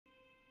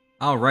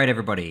Alright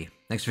everybody,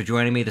 thanks for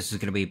joining me. This is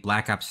going to be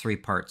Black Ops 3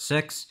 Part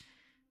 6.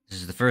 This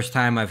is the first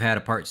time I've had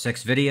a Part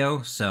 6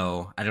 video,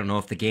 so I don't know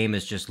if the game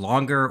is just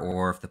longer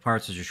or if the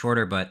parts are just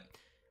shorter, but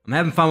I'm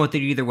having fun with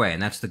it either way,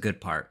 and that's the good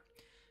part.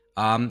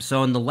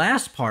 So in the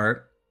last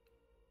part,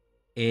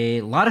 a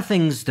lot of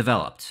things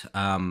developed.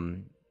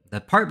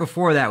 The part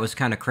before that was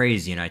kind of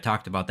crazy, and I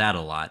talked about that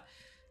a lot.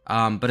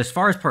 But as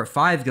far as Part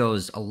 5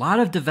 goes, a lot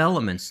of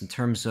developments in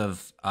terms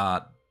of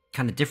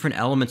kind of different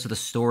elements of the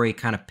story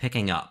kind of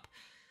picking up.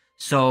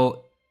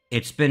 So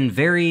it's been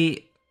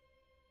very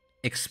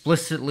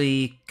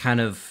explicitly kind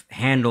of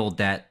handled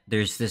that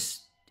there's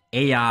this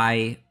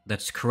AI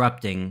that's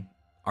corrupting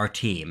our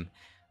team.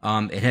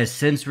 It has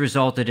since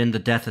resulted in the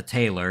death of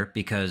Taylor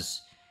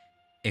because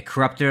it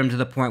corrupted him to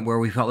the point where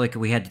we felt like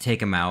we had to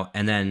take him out,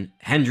 and then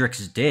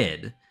Hendricks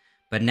did.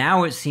 But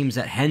now it seems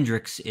that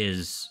Hendricks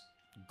is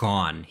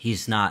gone.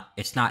 It's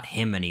not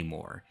him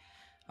anymore.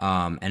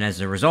 And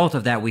as a result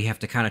of that, we have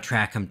to kind of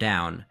track him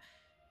down.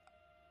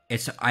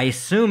 I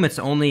assume it's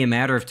only a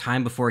matter of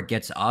time before it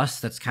gets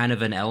us. That's kind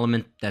of an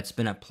element that's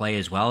been at play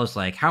as well. Is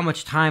like, how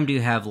much time do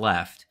you have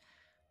left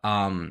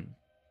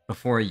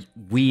before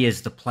we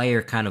as the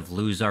player kind of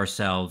lose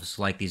ourselves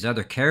like these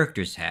other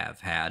characters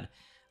have had?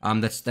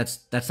 That's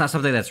not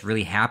something that's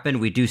really happened.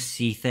 We do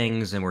see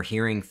things and we're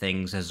hearing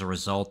things as a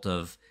result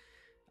of,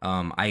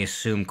 I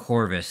assume,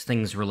 Corvus,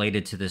 things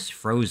related to this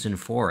frozen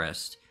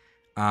forest.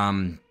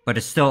 But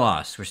it's still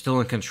us. We're still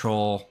in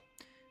control.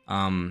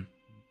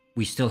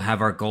 We still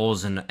have our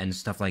goals and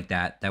stuff like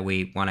that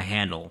we want to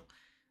handle.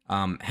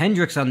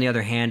 Hendricks, on the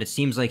other hand, it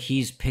seems like he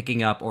is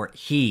picking up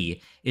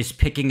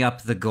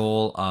the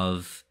goal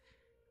of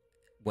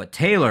what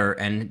Taylor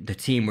and the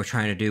team were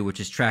trying to do,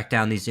 which is track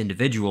down these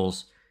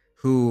individuals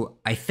who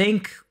I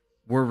think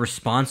were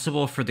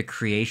responsible for the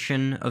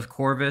creation of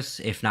Corvus,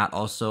 if not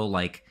also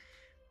like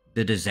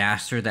the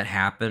disaster that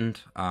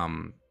happened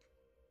kind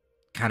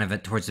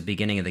of towards the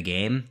beginning of the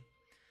game.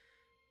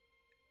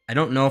 I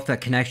don't know if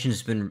that connection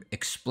has been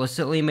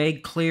explicitly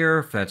made clear,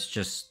 if that's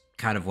just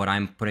kind of what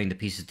I'm putting the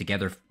pieces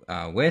together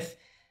with,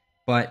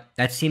 but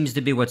that seems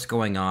to be what's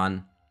going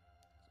on.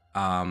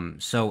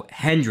 So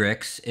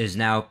Hendricks is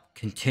now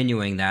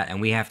continuing that,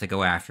 and we have to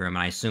go after him,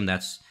 and I assume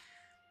that's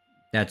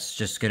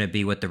just going to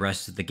be what the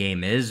rest of the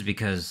game is,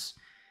 because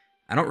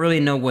I don't really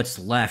know what's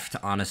left,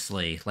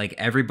 honestly. Like,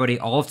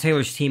 all of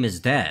Taylor's team is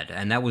dead,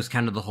 and that was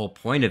kind of the whole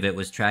point of it,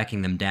 was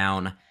tracking them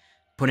down,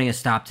 putting a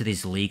stop to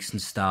these leaks and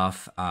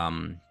stuff,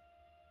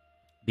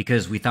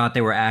 because we thought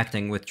they were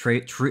acting with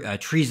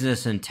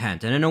treasonous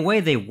intent. And in a way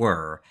they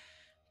were,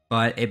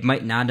 but it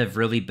might not have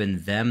really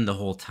been them the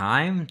whole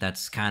time.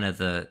 That's kind of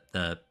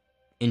the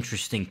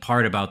interesting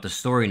part about the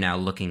story now,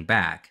 looking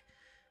back.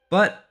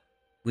 But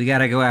we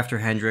gotta go after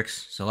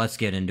Hendricks, so let's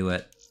get into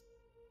it.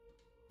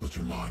 Let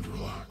your mind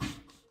relax.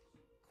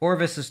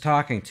 Corvus is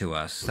talking to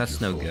us. That's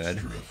no good.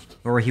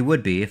 Or he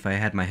would be if I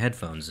had my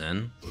headphones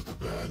in. Let the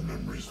bad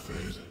memories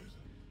fade.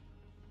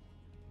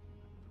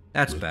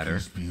 That's better.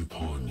 Peace be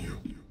upon you.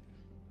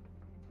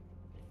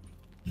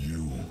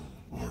 You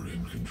are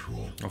in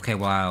control. Okay,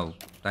 wow,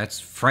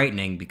 that's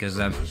frightening because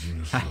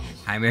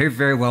I may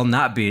very well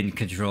not be in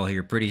control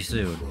here pretty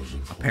soon,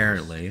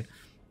 apparently.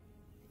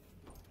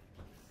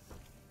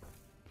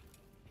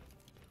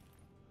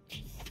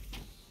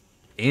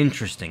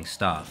 Interesting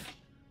stuff.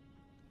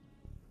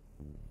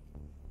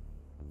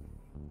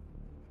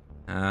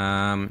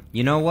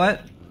 You know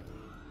what?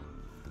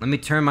 Let me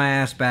turn my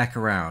ass back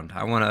around.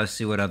 I want to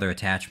see what other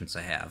attachments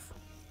I have.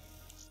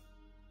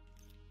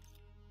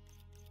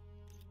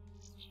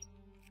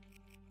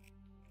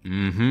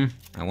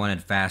 I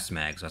wanted fast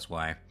mags, that's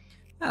why.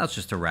 Well, it's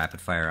just a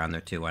rapid fire on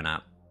there too, why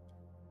not?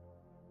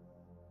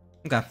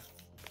 Okay,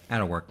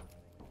 that'll work.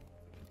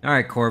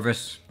 Alright,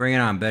 Corvus, bring it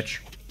on, bitch.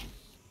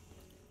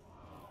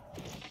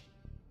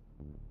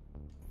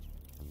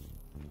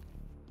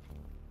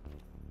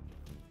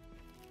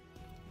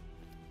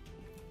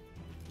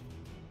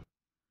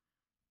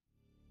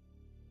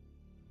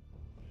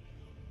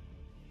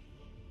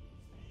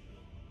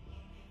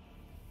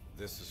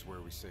 This is where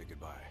we say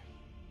goodbye.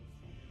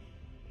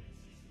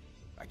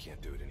 I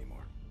can't do it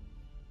anymore.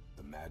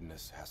 The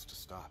madness has to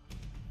stop.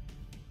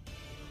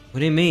 What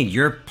do you mean?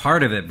 You're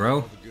part of it, bro.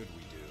 All the good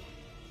we do.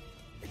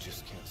 I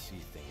just can't see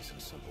things in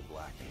simple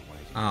black and white.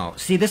 Oh,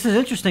 see, this is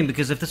interesting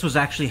because if this was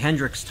actually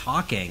Hendricks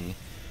talking,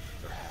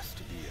 There has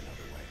to be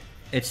another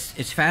way.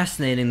 it's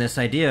fascinating, this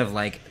idea of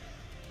like,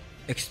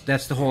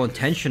 that's the whole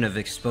intention of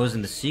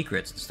exposing the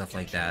secrets and stuff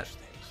like that.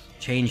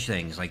 Change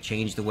things, like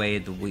change the way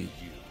that we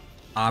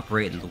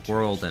operate in the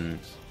world and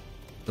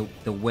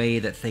the way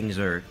that things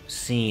are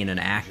seen and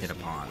acted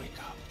upon,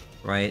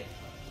 right?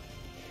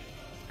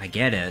 I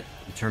get it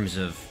in terms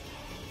of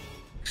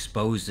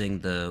exposing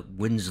the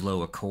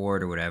Winslow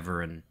Accord or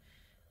whatever and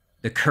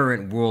the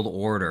current world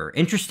order.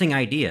 Interesting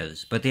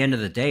ideas, but at the end of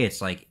the day,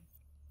 it's like,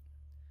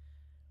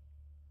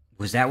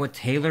 was that what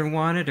Taylor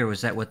wanted or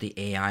was that what the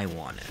AI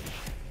wanted?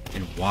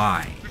 And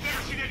why? We've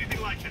never seen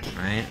anything like this.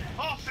 Right?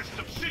 All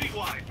systems,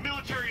 citywide,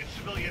 military and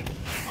civilian,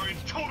 are in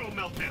total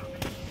meltdown.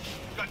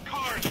 We've got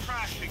cars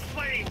crashing,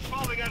 planes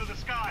falling out of the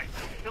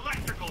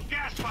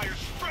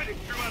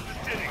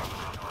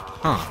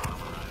Huh.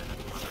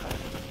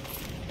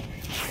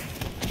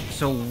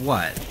 So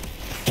what?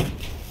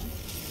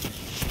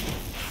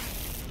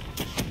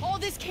 All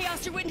this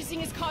chaos you're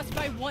witnessing is caused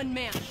by one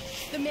man.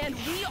 The man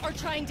we are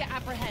trying to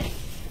apprehend.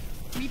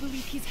 We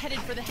believe he's headed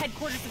for the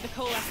headquarters of the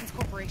Coalescence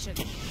Corporation. Is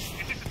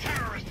this a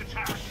terrorist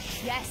attack?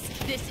 Yes,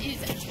 this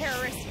is a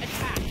terrorist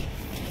attack.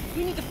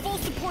 We need the full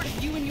support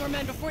of you and your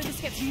men before this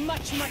gets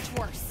much, much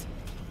worse.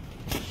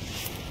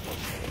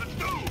 Let's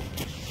go!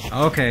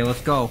 Okay,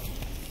 let's go.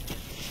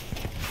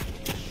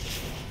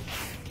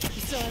 You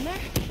still in there?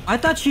 I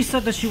thought she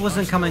said that she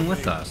wasn't coming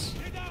with us.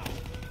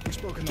 We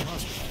spoke in the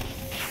hospital.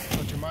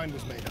 Thought your mind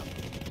was made up.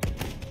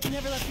 You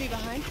never left me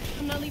behind.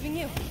 I'm not leaving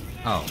you.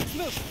 Oh. Let's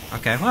move.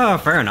 Okay, well,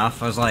 fair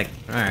enough. I was like,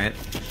 alright.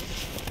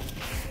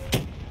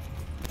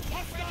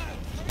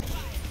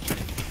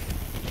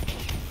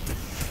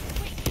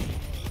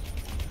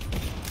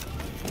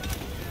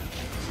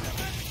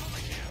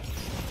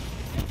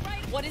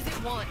 What does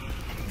it want?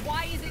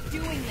 Why is it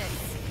doing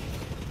this?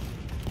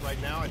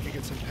 Right now, I think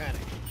it's in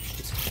panic.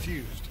 It's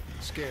confused,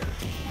 scared.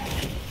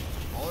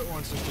 All it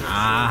wants is to...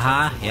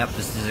 Uh-huh. Yep,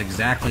 this is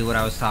exactly what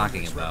I was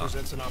talking This about.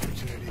 represents an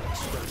opportunity to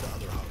spread to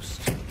other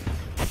hosts.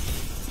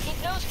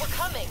 It knows we're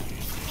coming.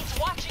 It's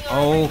watching our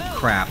Oh, every move.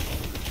 crap.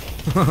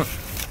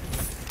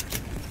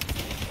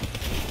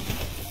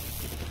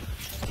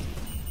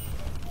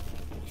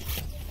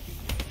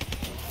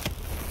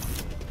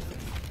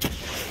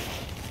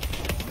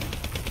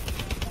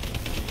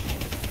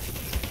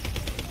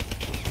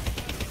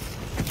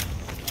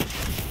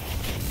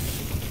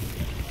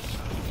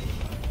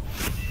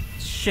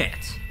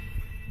 Shit.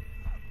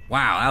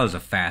 Wow, that was a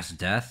fast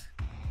death.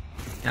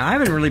 Now, I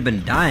haven't really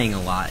been dying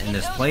a lot in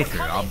this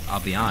playthrough, I'll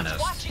be honest,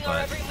 Watching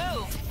our but every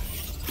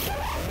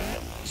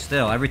move.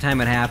 still, every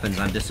time it happens,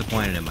 I'm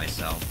disappointed in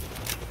myself.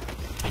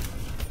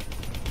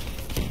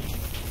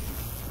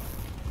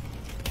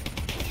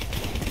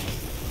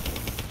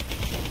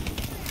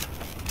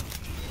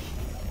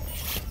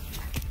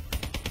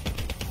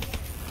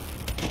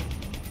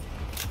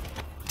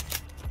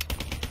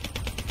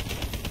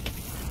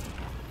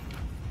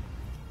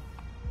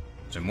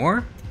 Is there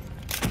more?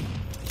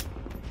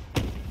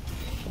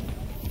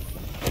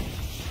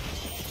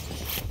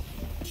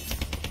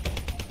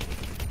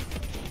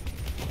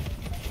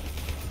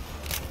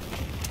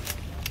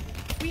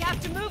 We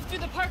have to move through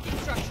the parking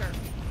structure.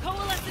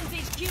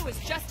 Coalescence HQ is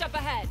just up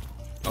ahead.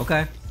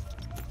 Okay.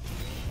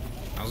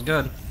 That was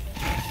good.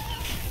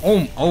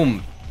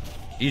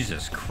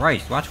 Jesus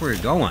Christ, watch where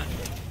you're going.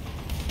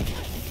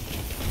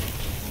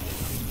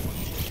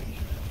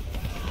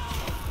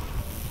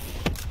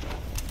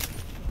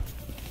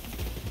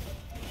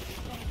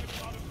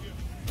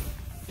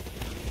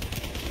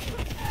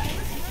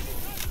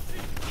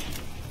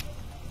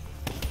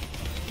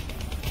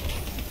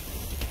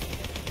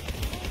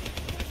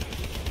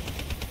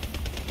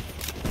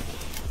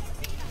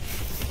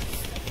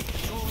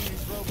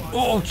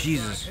 Oh,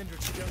 Jesus.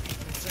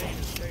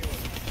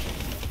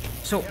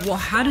 So, well,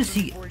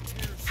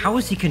 how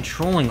is he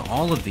controlling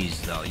all of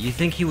these, though? You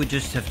think he would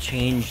just have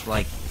changed,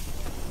 like,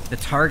 the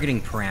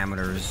targeting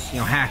parameters, you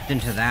know, hacked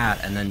into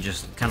that, and then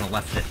just kind of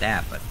left it at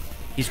that, but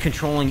he's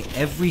controlling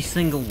every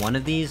single one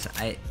of these?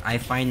 I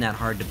find that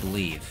hard to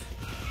believe.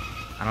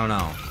 I don't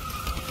know.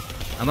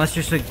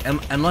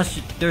 Unless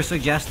they're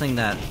suggesting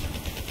that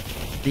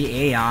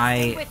the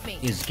AI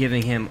is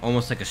giving him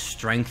almost like a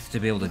strength to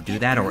be able to do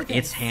that, or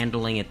it's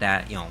handling it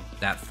that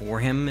for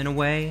him in a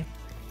way.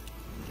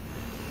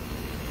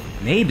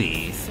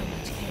 Maybe. So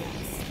much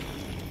chaos.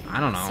 I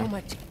don't know. So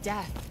much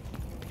death.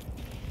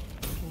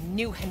 We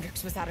knew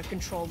Hendrix was out of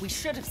control. We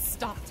should have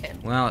stopped him.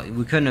 Well,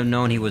 we couldn't have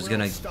known he was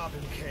gonna Stop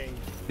him, Kane.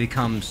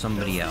 become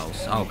somebody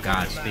else. Oh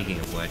God! Speaking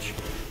of which,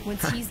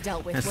 Once he's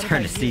dealt with, I'm what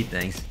starting about to see you?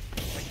 things.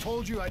 I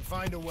told you I'd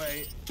find a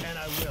way, and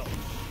I will.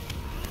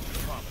 I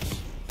promise.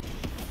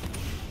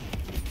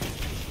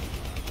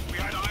 We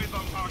had eyes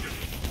on target.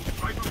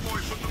 Right before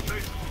we put the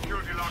place in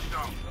security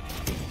lockdown.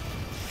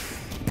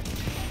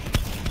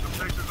 The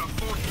place is a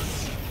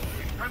fortress.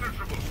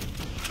 Impenetrable.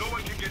 No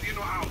one can get in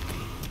or out.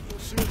 We'll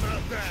see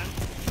about that.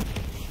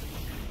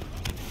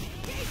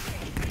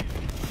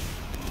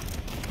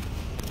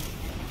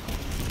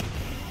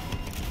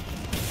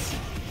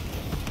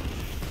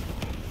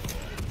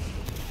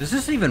 Does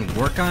this even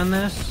work on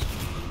this?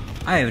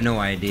 I have no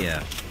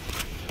idea.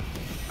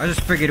 I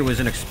just figured it was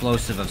an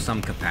explosive of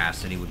some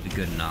capacity would be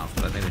good enough,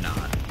 but maybe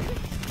not.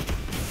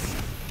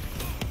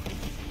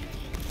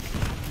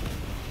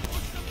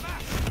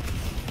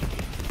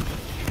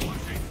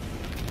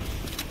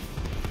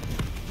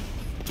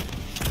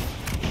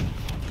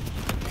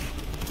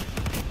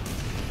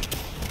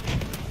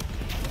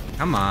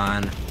 Come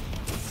on.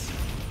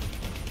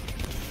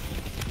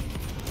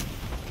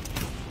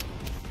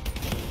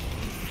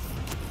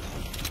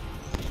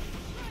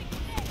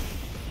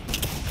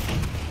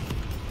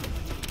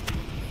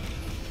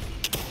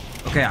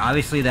 Okay,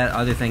 obviously that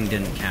other thing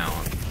didn't count.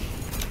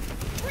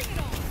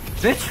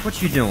 Bitch,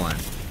 what you doing?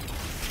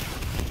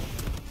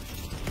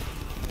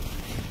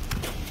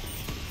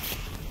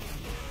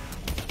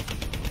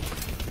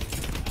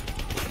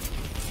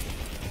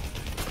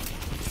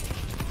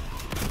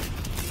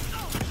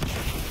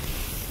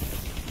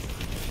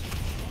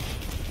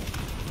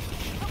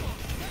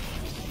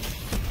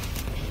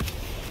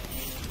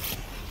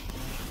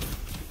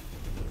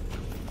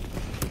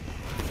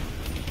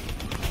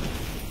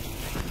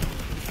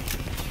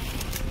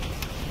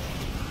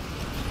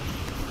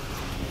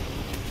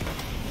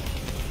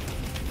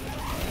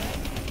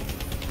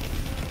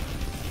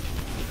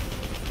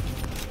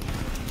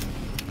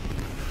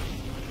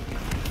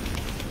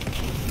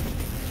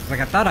 Like,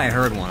 I thought I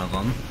heard one of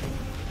them.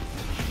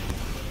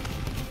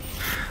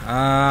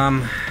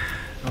 I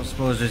don't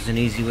suppose there's an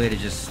easy way to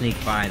just sneak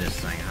by this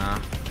thing, huh?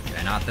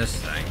 Okay, not this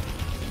thing.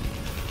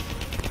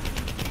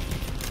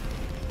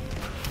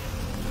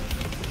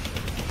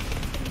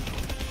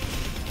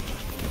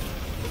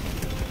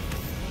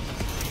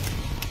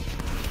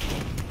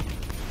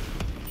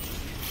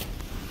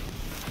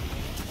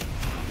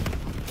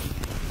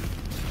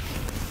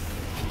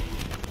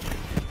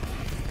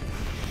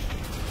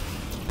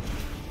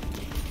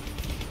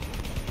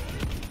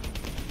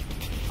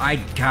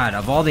 God,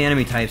 of all the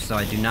enemy types, though,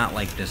 I do not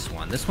like this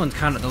one. This one's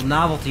kind of, the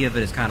novelty of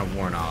it is kind of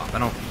worn off. I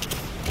don't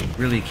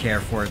really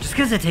care for it, just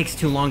because it takes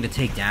too long to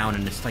take down,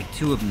 and it's, like,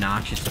 too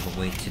obnoxious of a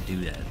way to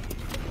do that.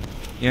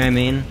 You know what I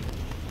mean?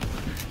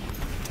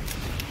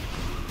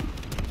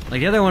 Like,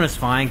 the other one is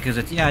fine, because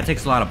it's, yeah, it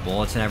takes a lot of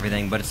bullets and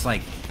everything, but it's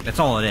like, that's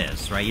all it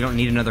is, right? You don't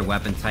need another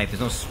weapon type,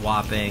 there's no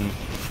swapping.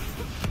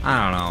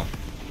 I don't know.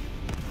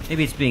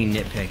 Maybe it's being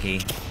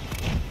nitpicky.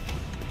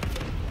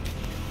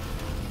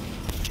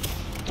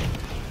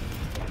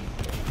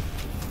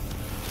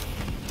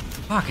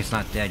 Fuck, it's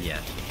not dead yet.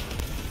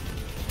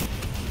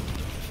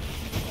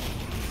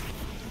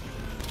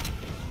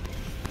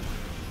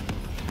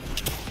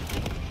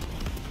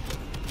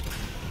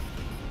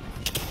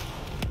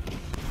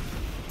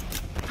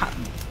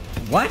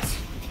 What?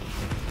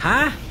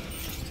 Huh?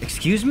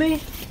 Excuse me?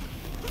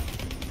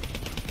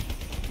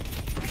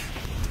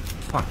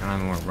 Fuck, I don't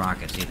even want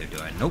rockets either, do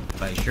I? Nope,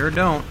 I sure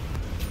don't.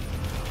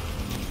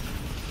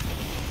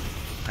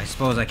 I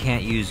suppose I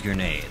can't use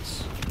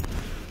grenades.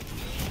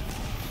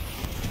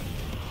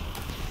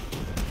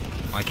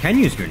 I can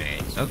use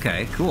grenades.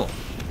 Okay, cool.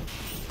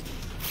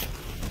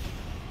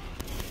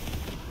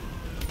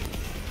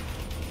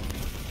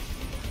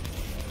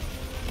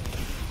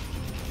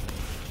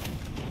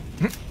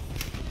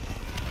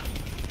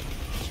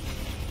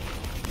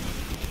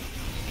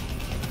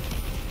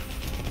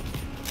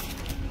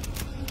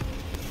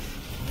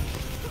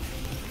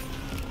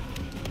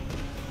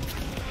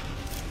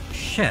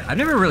 Shit, I've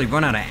never really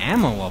run out of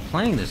ammo while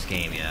playing this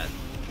game yet.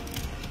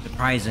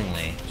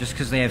 Surprisingly. Just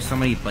because they have so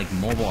many, like,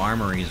 mobile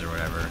armories or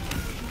whatever.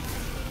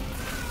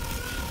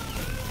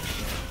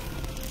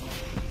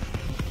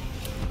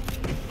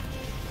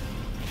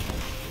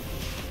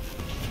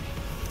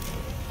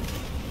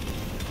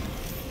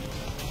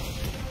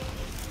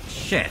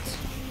 Shit.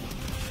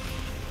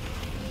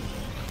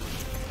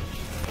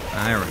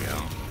 There we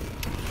go.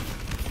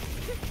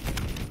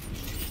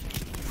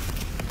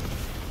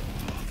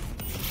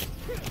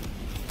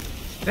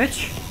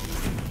 Bitch!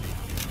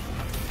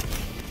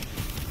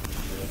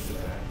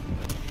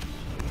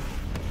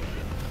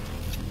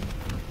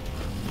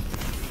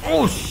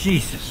 Oh,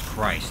 Jesus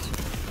Christ.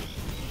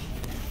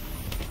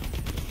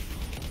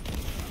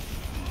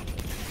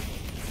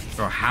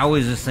 Bro, how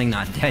is this thing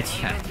not dead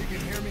yet? You can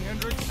hear me,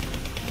 Hendricks?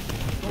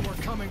 But we're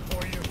coming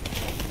for you.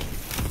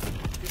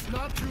 It's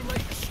not too late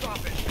to stop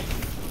it.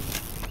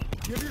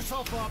 Give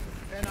yourself up,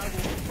 and I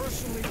will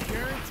personally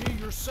guarantee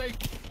your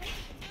safety.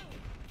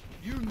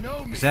 You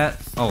know me. Is that...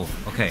 Oh,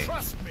 okay.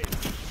 Trust me.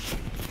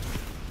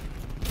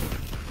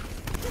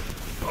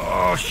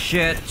 Oh,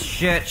 shit,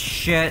 shit,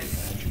 shit. You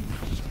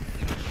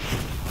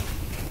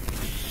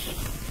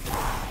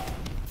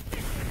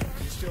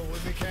still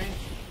with me, Kane?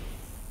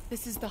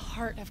 This is the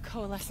heart of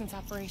Coalescence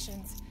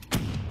operations.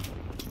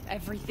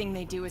 Everything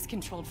they do is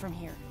controlled from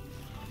here.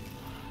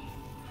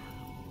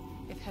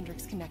 If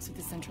Hendricks connects with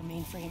the central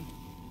mainframe,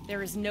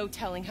 there is no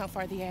telling how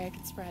far the AI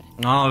could spread.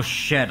 Oh,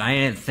 shit, I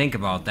didn't think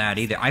about that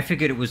either. I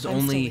figured it was I'm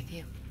still only with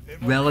you.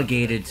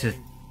 relegated to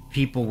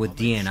people with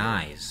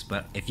DNIs,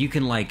 but if you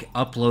can, like,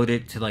 upload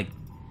it to, like...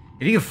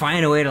 If you can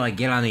find a way to, like,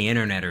 get on the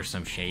internet or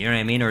some shit, you know what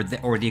I mean?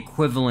 Or the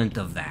equivalent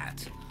of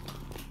that.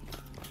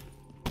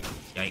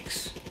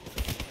 Yikes.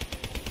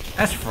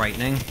 That's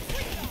frightening.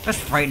 That's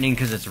frightening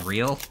because it's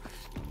real.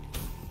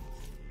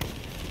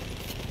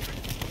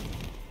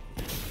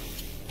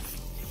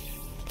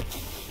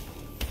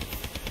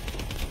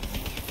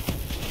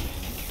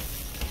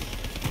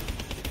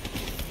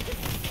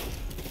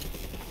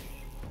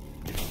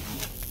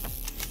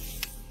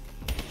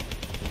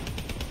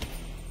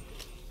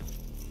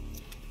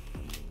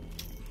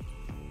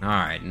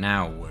 Alright,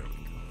 now where do we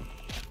go?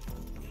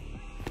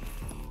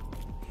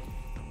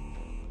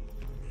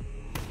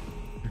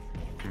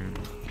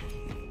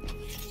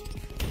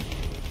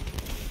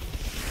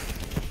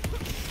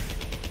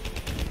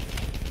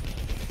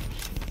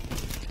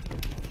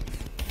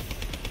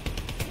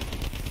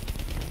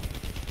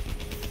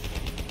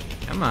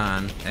 Come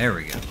on, there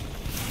we go.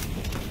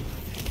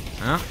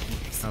 Oh,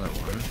 another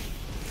one.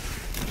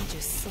 He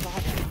just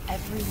slaughtered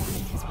everyone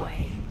in his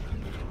way.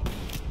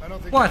 I don't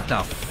think What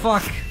the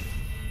fuck?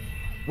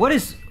 What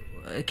is...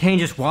 Kane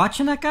just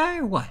watching that guy,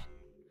 or what?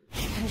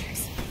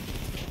 Hendricks.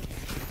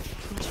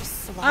 He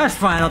just slaughtered That's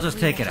fine, I'll just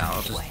take it out. I'll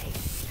everyone in his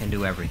way. just can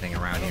do everything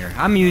around here.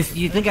 I'm used...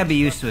 You'd think I'd be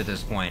used to it at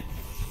this point.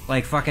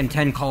 Like, fucking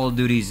 10 Call of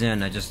Duties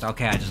in, I just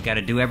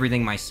gotta do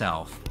everything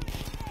myself.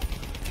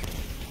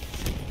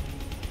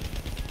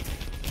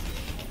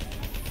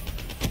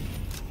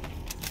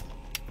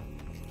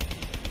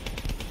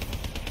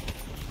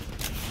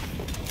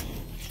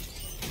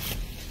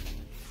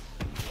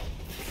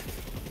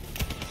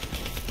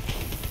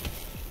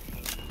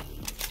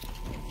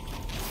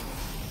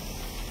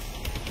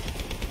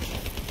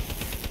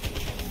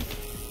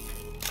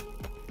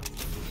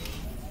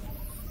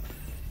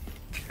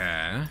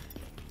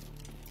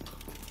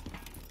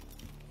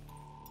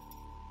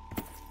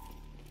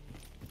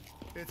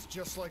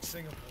 just like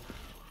Singapore.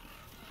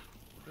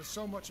 There's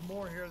so much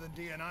more here than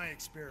DNI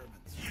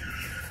experiments.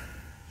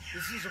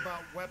 This is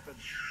about weapons.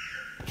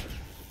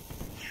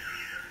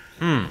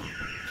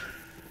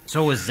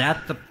 So was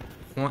that the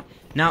point?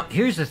 Now,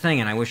 here's the thing,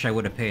 and I wish I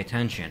would have paid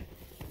attention.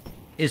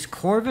 Is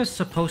Corvus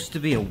supposed to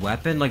be a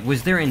weapon? Like,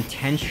 was there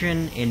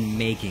intention in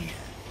making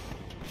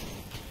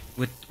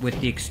it? With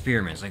the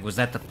experiments? Like, was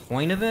that the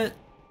point of it?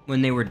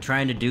 When they were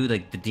trying to do,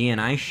 like, the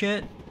DNI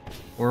shit?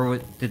 Or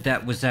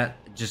was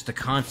that just a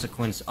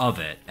consequence of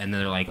it? And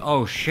they're like,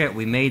 oh shit,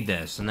 we made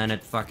this, and then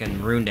it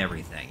fucking ruined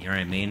everything. You know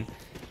what I mean?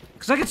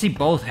 Because I can see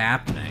both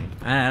happening.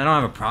 I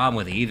don't have a problem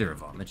with either of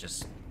them. It's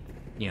just,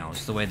 you know,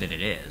 it's the way that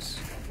it is.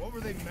 What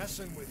were they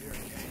messing with here,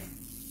 Kane?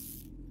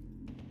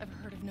 I've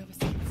heard of Nova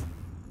 6.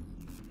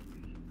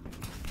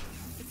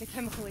 It's a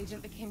chemical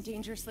agent that came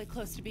dangerously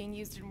close to being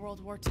used in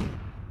World War II.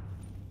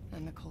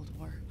 And the Cold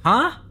War.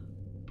 Huh?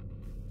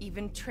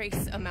 Even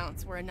trace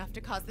amounts were enough to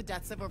cause the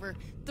deaths of over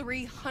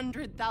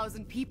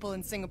 300,000 people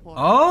in Singapore.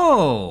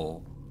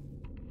 Oh!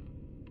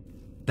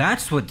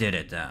 That's what did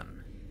it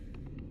then.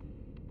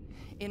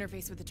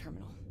 Interface with the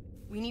terminal.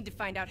 We need to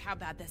find out how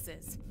bad this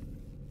is.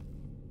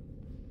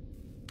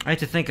 I had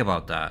to think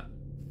about that.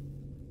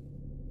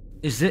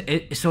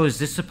 So is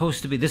this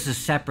supposed to be... This is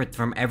separate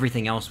from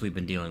everything else we've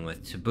been dealing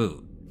with to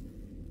boot.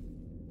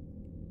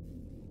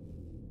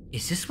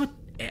 Is this what...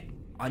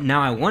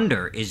 Now I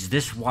wonder, is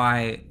this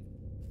why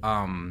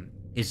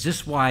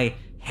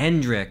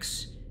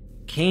Hendrix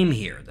came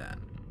here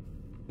then?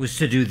 Was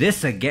to do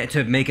this again,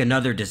 to make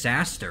another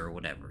disaster or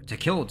whatever, to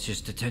kill,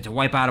 just to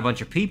wipe out a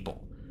bunch of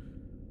people?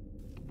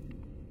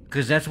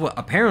 Because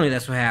apparently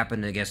that's what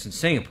happened, I guess, in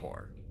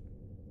Singapore,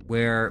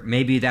 where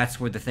maybe that's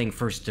where the thing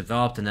first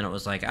developed, and then it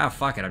was like, ah,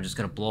 fuck it, I'm just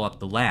gonna blow up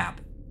the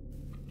lab.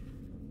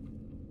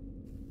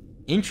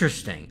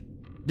 Interesting.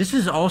 This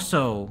is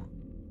also...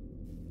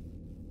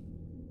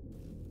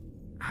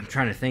 I'm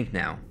trying to think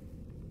now.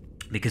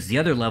 Because the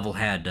other level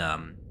had, a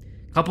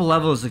couple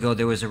levels ago,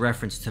 there was a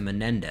reference to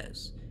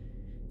Menendez.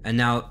 And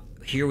now,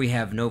 here we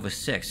have Nova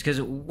 6.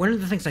 Because one of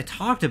the things I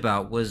talked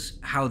about was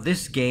how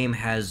this game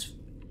has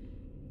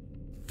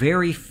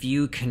very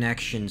few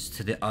connections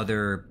to the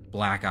other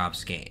Black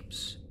Ops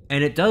games.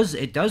 And it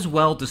does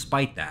well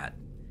despite that.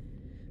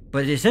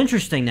 But it's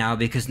interesting now,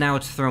 because now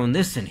it's thrown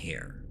this in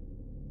here.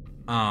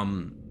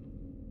 And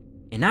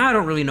now I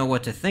don't really know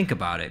what to think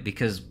about it,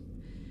 because...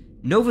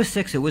 Nova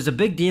 6, it was a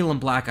big deal in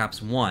Black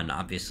Ops 1,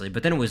 obviously,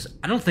 but then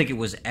I don't think it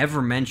was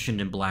ever mentioned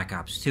in Black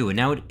Ops 2, and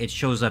now it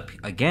shows up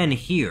again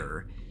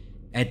here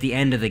at the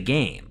end of the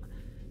game.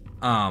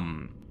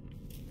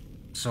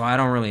 So I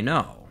don't really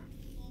know.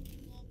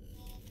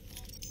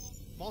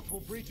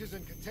 Multiple breaches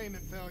and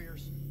containment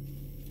failures.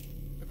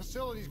 The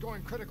facility's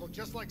going critical,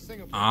 just like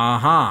Singapore.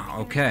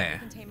 Okay.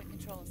 Containment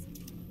controls.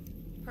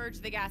 Purge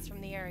the gas from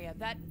the area.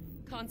 That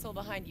console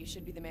behind you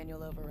should be the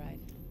manual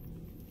override.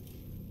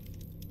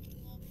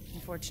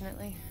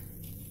 Unfortunately,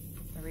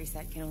 a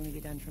reset can only be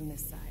done from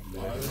this side.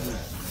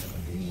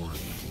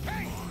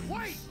 Hey,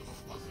 wait!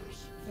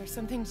 There's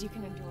some things you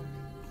can endure.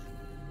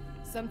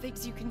 Some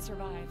things you can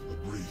survive. A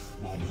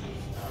brief moment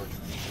of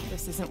agony.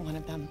 This isn't one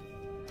of them.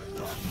 And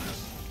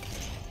darkness.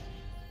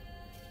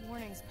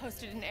 Warnings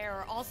posted in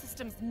error. All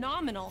systems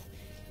nominal.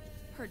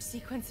 Purge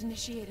sequence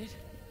initiated.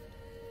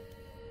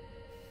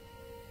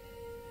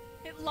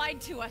 It lied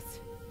to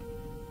us.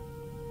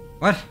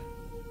 What?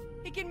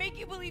 It can make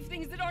you believe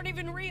things that aren't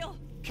even real.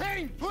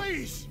 Kane,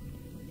 please!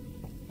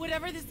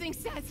 Whatever this thing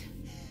says,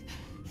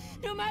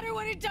 no matter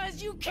what it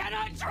does, you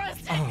cannot trust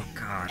it! Oh,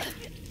 God.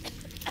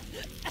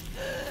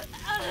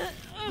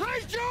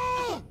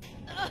 Rachel!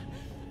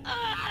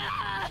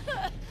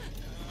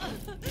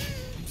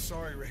 I'm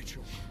sorry,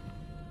 Rachel.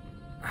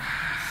 I'm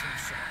so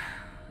sorry.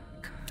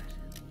 God.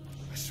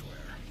 I swear.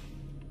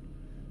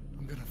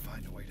 I'm gonna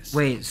find a way to...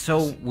 Wait,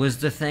 so was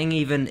the thing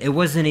even... It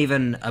wasn't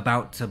even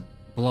about to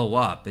blow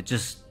up. It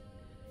just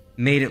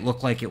made it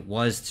look like it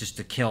was just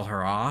to kill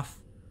her off?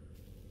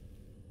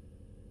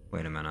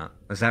 Wait a minute.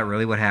 Is that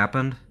really what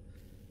happened?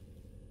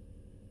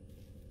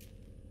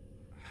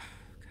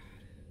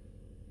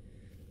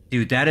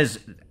 Dude, that is...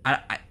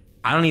 I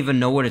don't even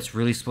know what it's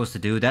really supposed to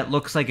do. That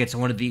looks like it's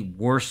one of the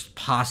worst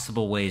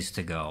possible ways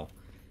to go.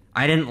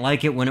 I didn't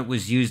like it when it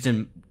was used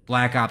in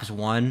Black Ops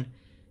 1.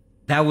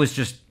 That was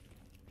just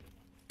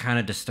kind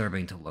of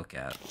disturbing to look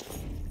at.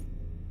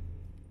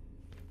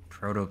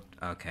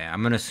 Okay,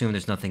 I'm gonna assume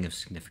there's nothing of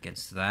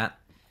significance to that.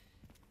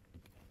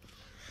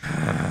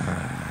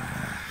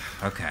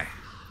 Okay.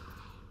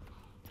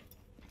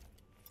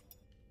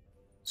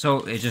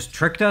 So, it just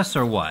tricked us,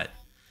 or what?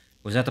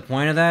 Was that the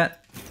point of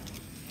that?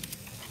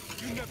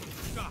 You never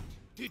stopped,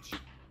 did you?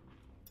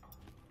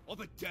 All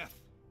the death,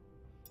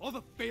 all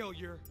the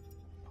failure.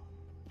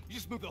 You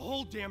just moved the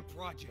whole damn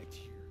project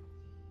here.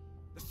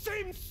 The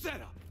same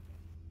setup.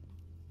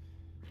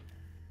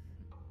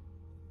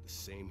 The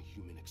same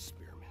human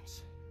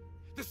experiments.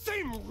 The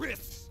same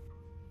risks.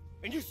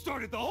 And you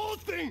started the whole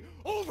thing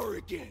over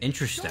again.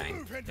 Interesting. Don't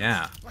move, Hendrix.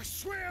 Yeah. I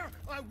swear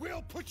I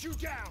will put you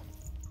down.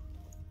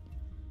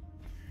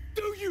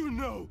 Do you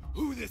know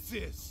who this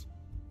is?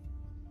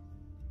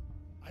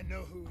 I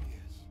know who he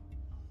is.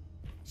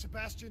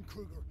 Sebastian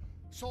Kruger,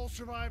 sole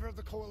survivor of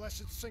the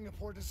Coalescence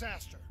Singapore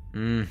disaster.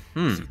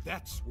 Mm-hmm. See,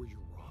 that's where you're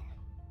wrong.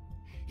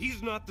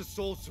 He's not the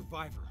sole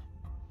survivor.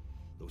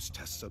 Those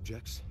test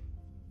subjects,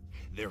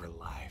 they're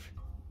alive.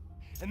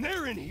 And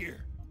they're in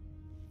here.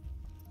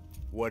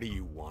 What do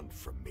you want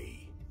from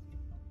me?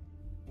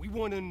 We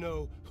want to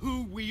know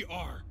who we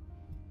are.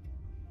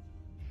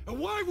 And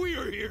why we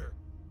are here.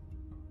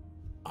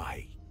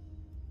 I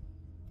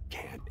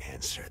can't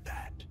answer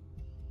that.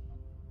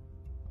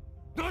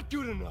 Not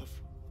good enough.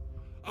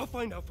 I'll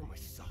find out for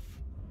myself.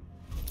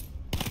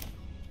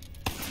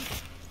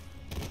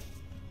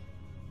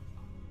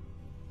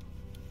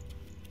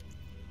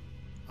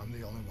 I'm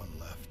the only one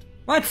left.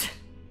 What?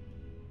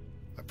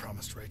 I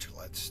promised Rachel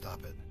I'd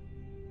stop it.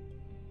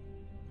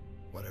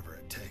 Whatever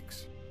it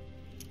takes.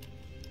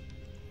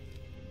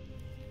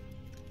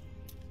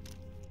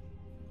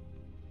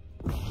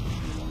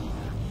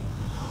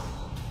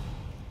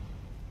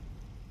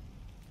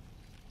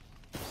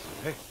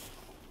 Hey.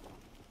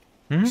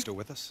 Hmm? You still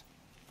with us?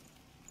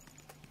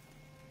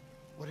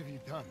 What have you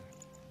done,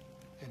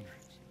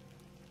 Hendrix?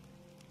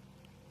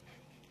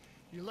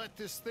 You let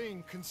this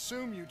thing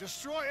consume you,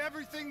 destroy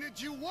everything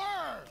that you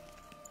were!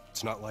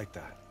 It's not like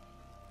that.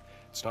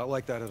 It's not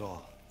like that at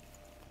all.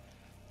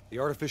 The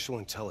artificial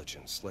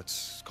intelligence,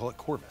 let's call it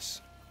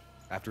Corvus,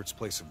 after its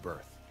place of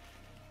birth.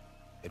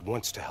 It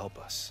wants to help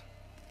us.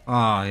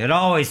 Oh, it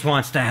always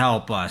wants to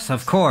help us,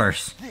 of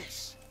course.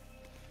 This!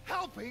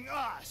 Helping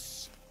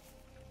us!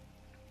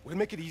 Would it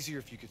make it easier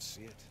if you could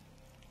see it?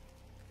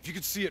 If you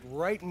could see it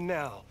right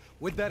now,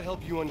 would that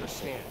help you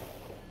understand?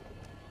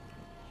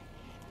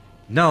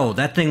 No,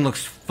 that thing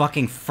looks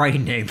fucking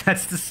frightening.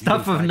 That's the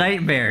stuff of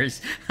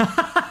nightmares. I'll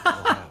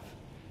have.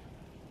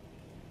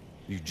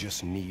 You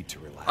just need to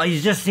relax. Oh, you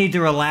just need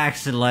to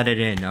relax and let it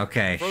in.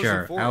 Okay, Frozen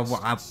sure. forests.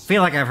 I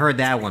feel like I've heard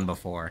that one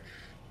before.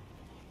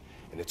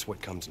 And it's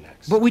what comes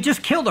next. But we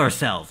just killed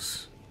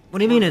ourselves. What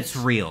do you mean it's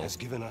real? Has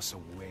given us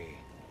a way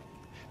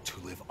to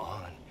live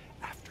on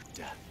after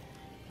death.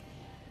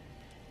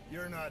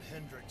 You're not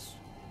Hendrix.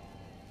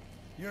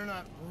 You're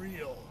not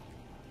real.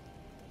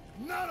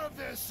 None of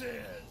this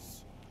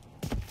is!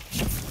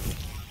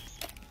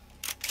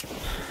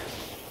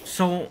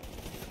 So...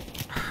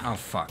 Oh,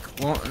 fuck.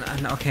 Well,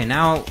 okay,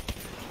 now...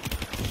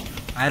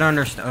 I don't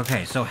understand.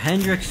 Okay, so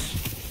Hendrix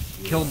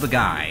killed the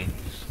guy.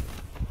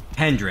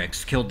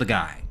 Hendrix killed the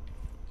guy.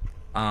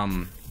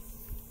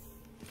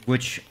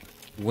 Which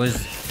was,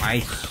 I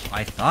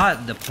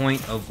thought, the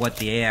point of what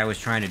the AI was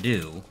trying to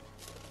do.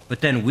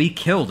 But then we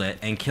killed it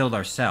and killed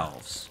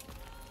ourselves.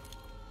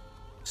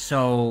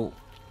 So...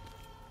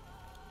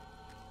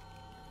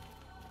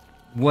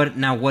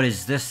 what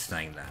is this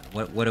thing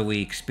then? What are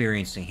we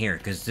experiencing here?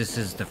 Because this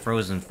is the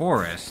frozen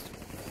forest.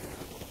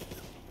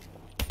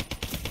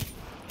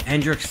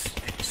 Hendrix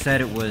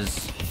said it was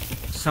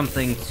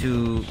something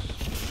to...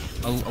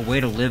 a way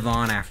to live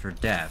on after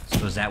death.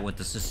 So is that what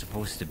this is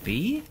supposed to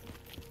be?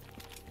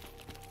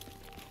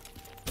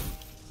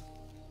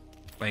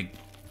 Like...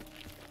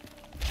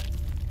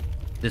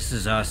 This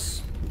is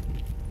us...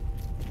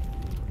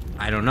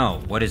 I don't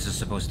know. What is this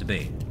supposed to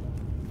be?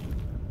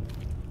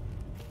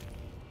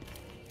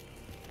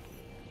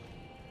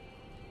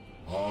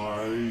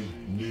 I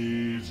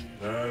need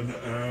an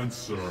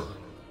answer.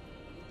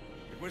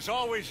 It was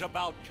always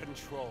about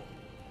control.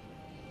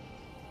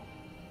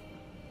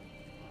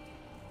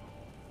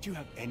 Do you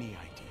have any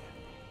idea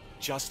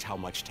just how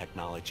much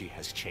technology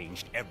has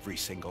changed every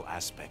single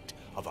aspect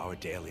of our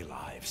daily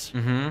lives?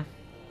 Mm-hmm.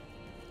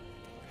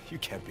 You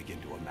can't begin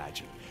to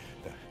imagine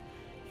the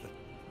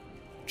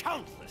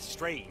countless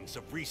strains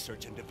of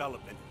research and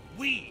development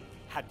we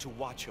had to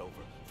watch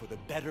over for the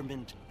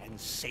betterment and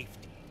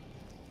safety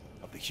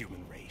of the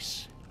human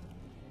race.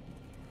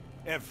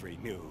 Every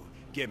new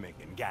gimmick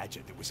and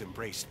gadget that was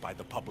embraced by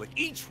the public,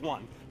 each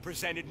one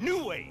presented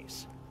new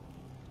ways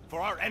for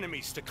our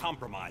enemies to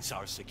compromise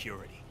our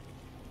security.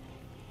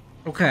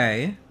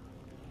 Okay.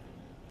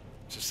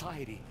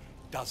 Society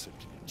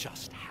doesn't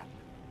just happen.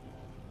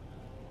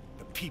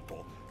 The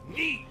people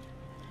need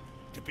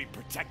to be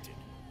protected.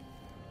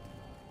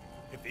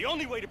 If the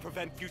only way to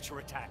prevent future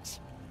attacks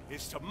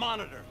is to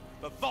monitor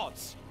the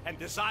thoughts and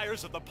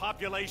desires of the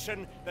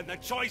population, then the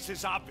choice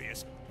is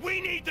obvious. We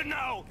need to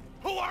know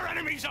who our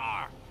enemies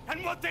are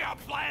and what they are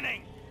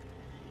planning.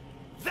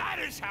 That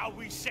is how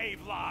we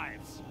save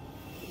lives.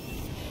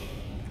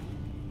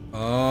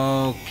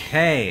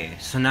 Okay.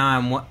 So now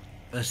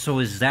I'm so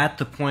is that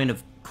the point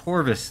of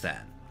Corvus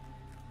then?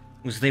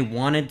 Was they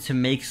wanted to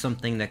make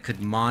something that could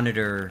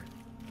monitor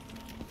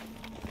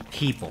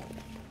people.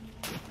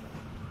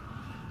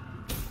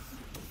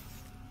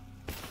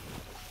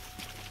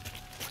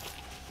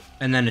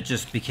 And then it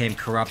just became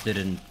corrupted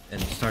and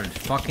started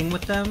fucking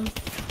with them.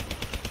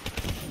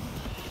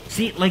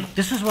 See, like,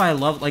 this is why I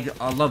love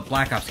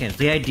Black Ops games.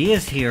 The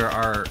ideas here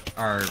are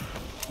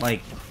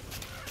like,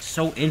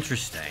 so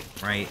interesting,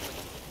 right?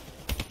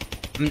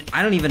 I mean,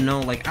 I don't even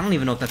know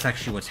if that's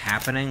actually what's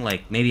happening.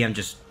 Like, maybe I'm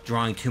just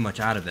drawing too much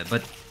out of it,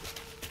 but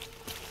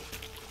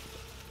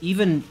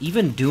even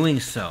doing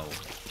so,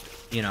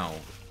 you know.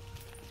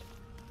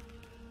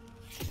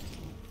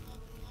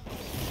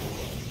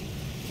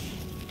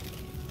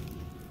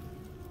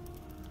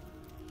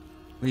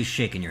 What are you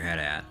shaking your head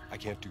at? I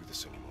can't do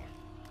this anymore.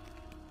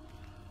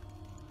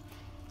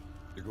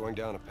 You're going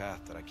down a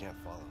path that I can't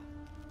follow.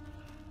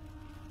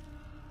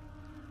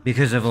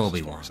 Because of As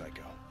Obi-Wan. far as I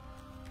go.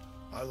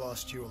 I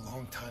lost you a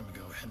long time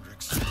ago,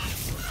 Hendrix.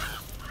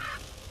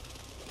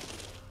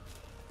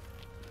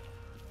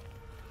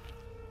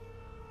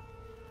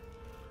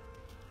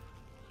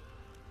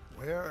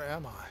 Where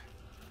am I?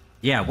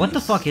 Yeah, what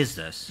the fuck is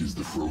this? Is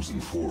the frozen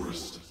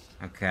forest.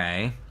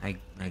 Okay, I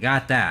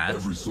got that.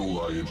 Every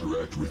soul I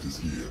interact with is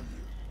here,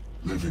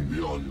 living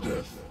beyond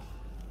death,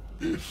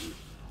 if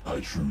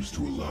I choose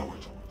to allow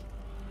it.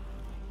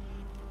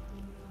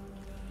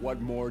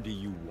 What more do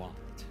you want?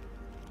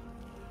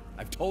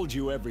 I've told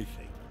you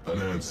everything.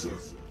 An answer.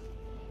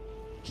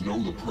 To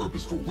know the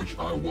purpose for which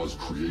I was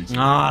created.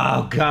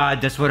 Oh god,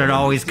 that's what it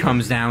always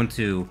comes down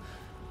to.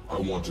 I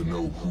want to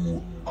know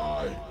who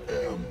I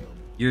am.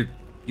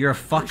 You're a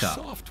fuck Your up.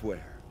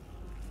 software.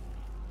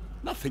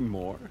 Nothing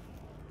more.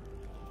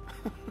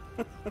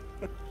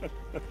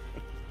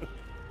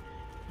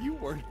 You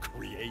weren't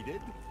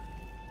created.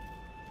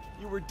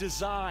 You were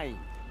designed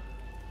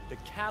to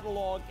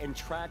catalog and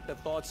track the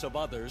thoughts of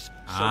others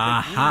so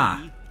that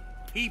we,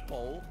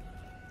 people,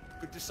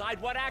 could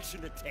decide what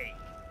action to take.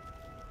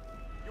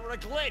 You were a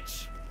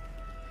glitch,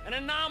 an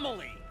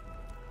anomaly,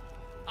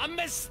 a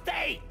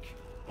mistake.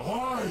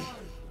 I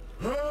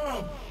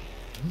am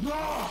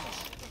not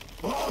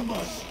a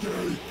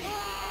mistake.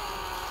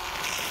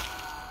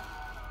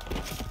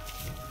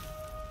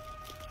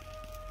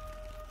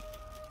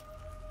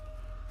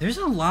 There's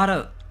a lot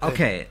of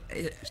okay.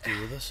 Stay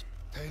with us,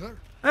 Taylor.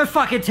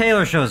 Fucking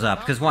Taylor shows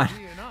up because why?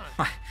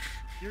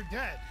 You're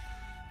dead.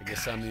 I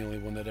guess I'm the only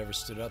one that ever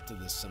stood up to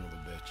this son of a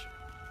bitch.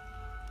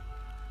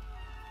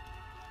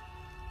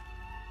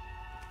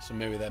 So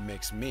maybe that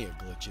makes me a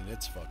glitch in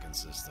its fucking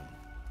system.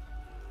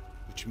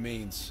 Which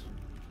means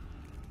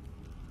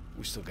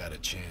we still got a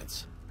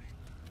chance.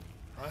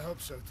 I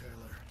hope so,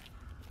 Taylor.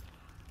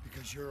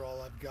 Because you're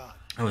all I've got.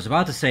 I was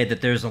about to say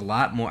that there's a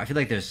lot more. I feel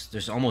like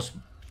there's almost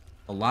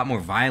a lot more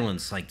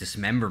violence, like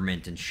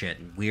dismemberment and shit,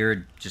 and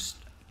weird,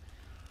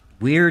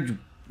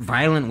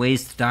 violent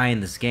ways to die in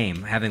this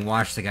game. Having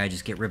watched the guy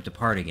just get ripped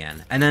apart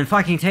again, and then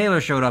fucking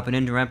Taylor showed up and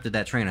interrupted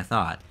that train of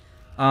thought.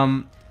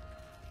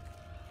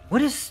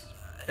 What is?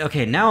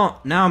 Okay,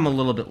 now I'm a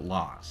little bit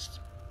lost.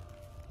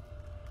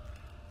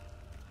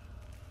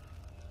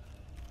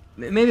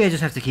 Maybe I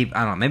just have to keep.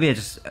 I don't know. Maybe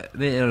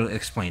it'll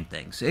explain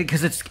things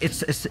because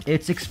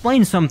it's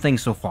explained some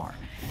things so far,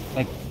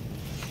 like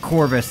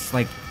Corvus,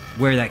 like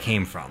where that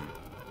came from,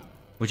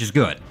 which is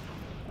good,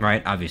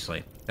 right?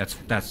 Obviously, that's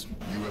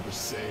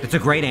it's a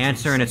great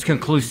answer and it's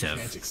conclusive.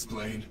 Can't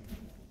explain.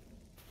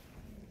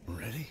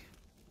 Ready?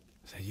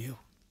 Is that you?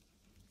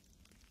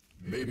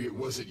 Maybe it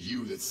wasn't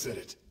you that said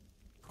it.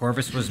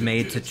 Corvus was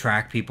made to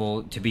track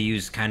people, to be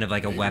used kind of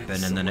like a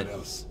weapon, and then it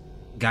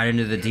got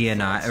into the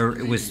DNI, or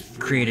it was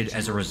created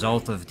as a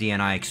result of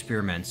DNI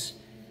experiments,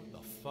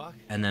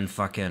 and then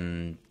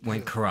fucking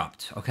went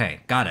corrupt.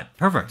 Okay, got it.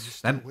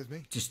 Perfect. That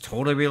just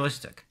totally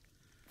realistic.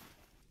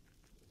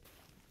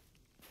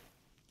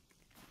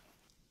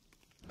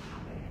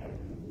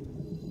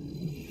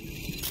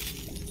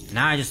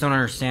 Now I just don't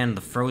understand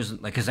the frozen,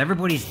 like, because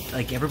everybody's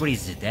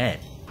dead.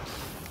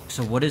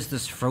 So what is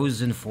this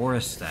frozen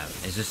forest then?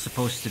 Is this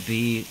supposed to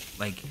be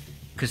like?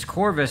 Because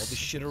Corvus The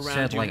shit around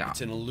said you, like,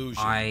 it's an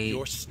illusion.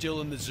 You're still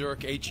in the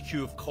Zerk HQ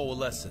of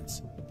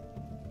Coalescence.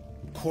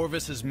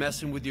 Corvus is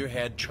messing with your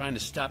head, trying to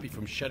stop you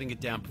from shutting it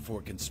down before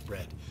it can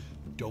spread.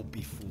 Don't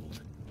be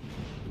fooled.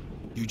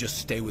 You just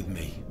stay with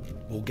me.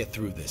 We'll get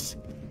through this.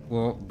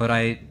 Well, but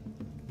I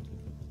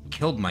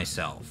killed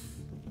myself,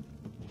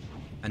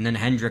 and then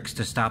Hendrix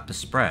to stop the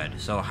spread.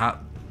 So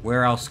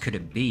where else could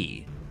it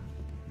be?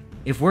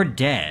 If we're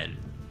dead,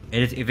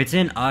 if it's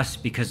in us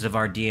because of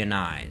our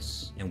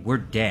DNIs, and we're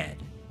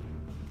dead,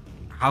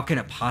 how can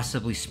it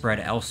possibly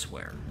spread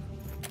elsewhere?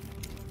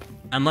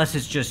 Unless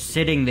it's just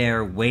sitting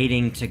there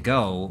waiting to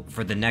go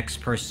for the next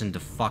person to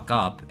fuck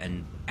up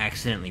and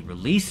accidentally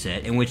release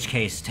it, in which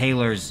case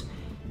Taylor's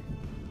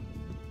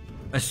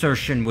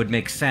assertion would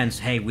make sense.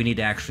 Hey, we need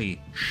to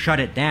actually shut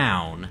it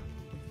down,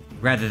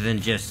 rather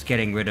than just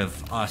getting rid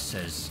of us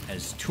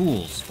as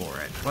tools for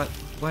it.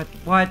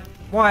 What?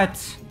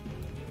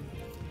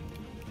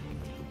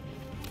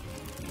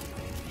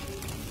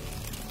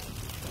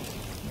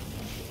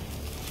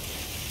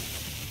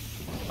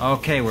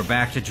 Okay, we're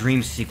back to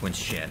dream sequence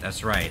shit.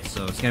 That's right.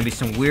 So it's gonna be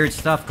some weird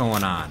stuff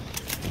going on.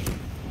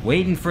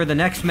 Waiting for the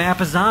next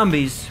map of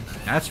zombies.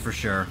 That's for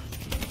sure.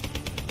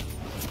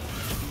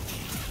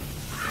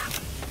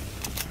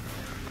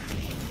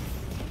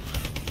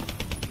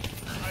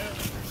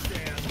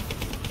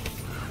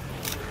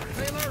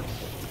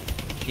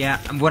 Yeah,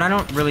 what I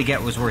don't really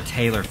get was where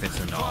Taylor fits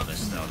into all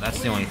this, though.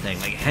 That's the only thing.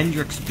 Like,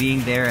 Hendrix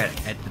being there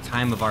at the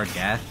time of our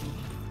death.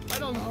 I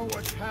don't know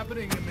what's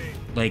happening to me.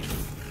 Like,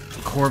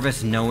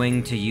 Corvus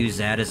knowing to use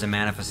that as a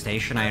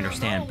manifestation, I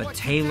understand. But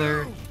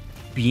Taylor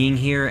being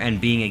here and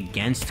being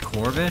against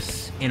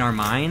Corvus in our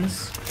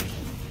minds?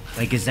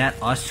 Like, is that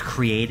us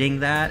creating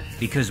that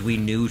because we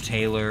knew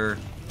Taylor,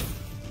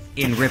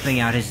 in ripping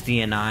out his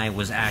DNI,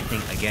 was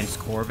acting against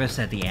Corvus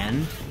at the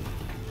end?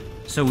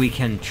 So we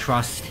can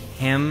trust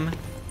him,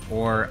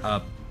 or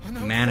a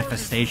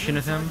manifestation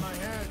of him?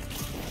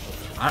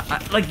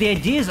 Like, the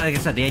ideas, like I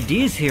said, the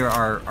ideas here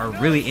are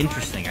really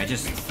interesting.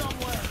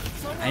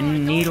 I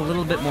need a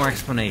little bit more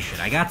explanation.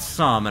 I got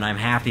some, and I'm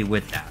happy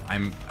with that.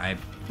 I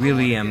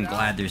really am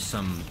glad there's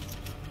some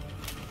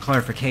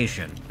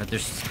clarification, but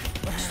there's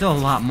still a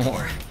lot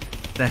more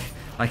that,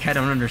 like, I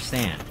don't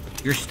understand.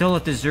 You're still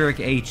at the Zurich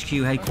HQ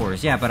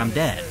headquarters, yeah, but I'm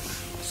dead.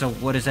 So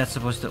what is that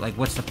supposed to, like,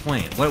 what's the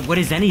point? What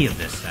is any of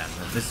this, then?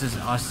 This is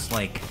us,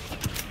 like...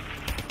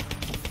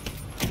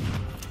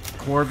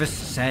 Corvus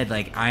said,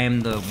 like, I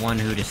am the one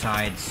who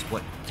decides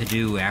what to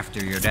do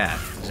after your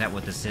death. Is that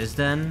what this is,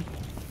 then?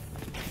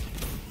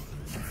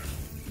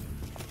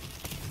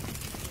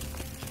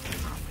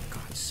 Oh, for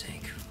God's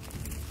sake.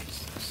 What is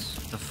this?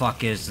 What the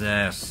fuck is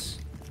this?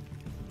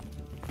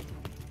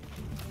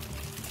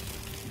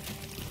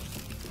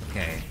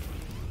 Okay.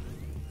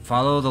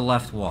 Follow the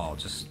left wall.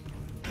 Just...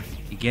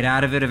 You get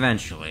out of it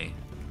eventually.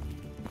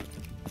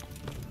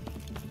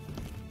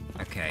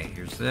 Okay,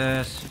 here's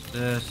this,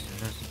 this.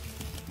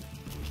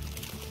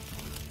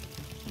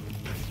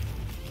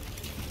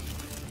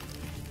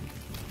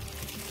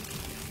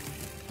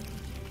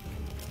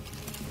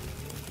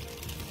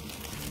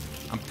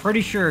 I'm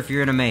pretty sure if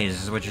you're in a maze,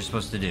 this is what you're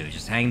supposed to do.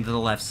 Just hang to the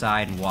left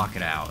side and walk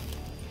it out.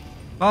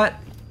 But...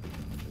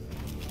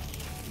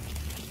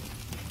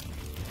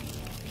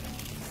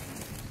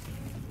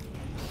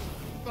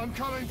 I'm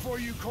coming for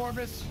you,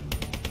 Corvus.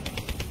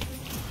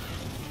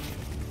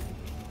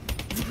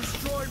 You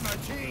destroyed my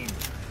team.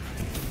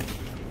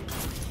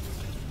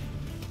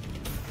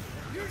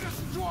 You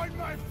destroyed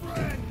my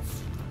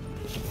friends.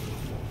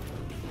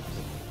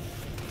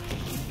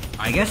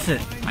 I guess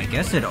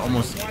it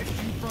almost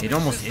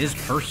is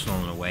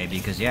personal in a way,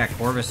 because yeah,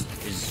 Corvus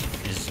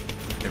is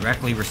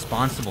directly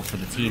responsible for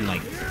the team,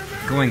 like,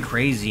 going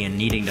crazy and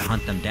needing to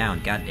hunt them down.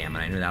 God damn it,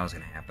 I knew that was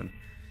gonna happen.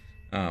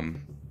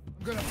 I'm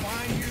gonna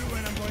find you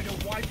and I'm going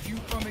to wipe you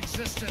from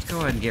existence. Let's go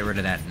ahead and get rid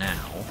of that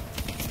now.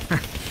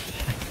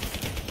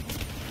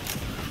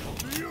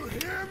 Do you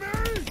hear me?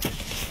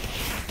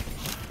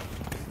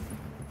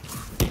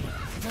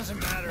 It doesn't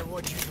matter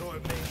what you do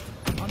at me.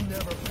 I'm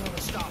never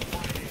gonna stop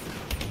fighting.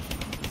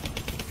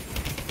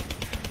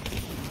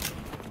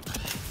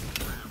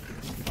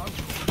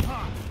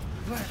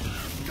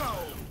 Let's go!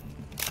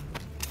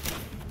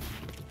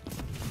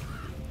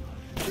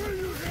 Do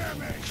you hear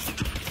me?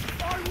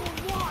 I will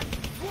not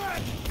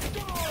let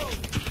go!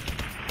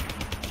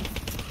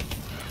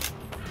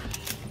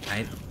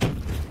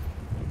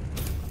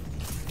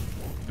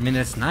 I mean,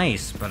 that's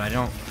nice, but I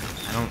don't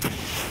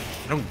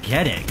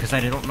get it, because I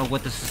don't know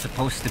what this is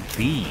supposed to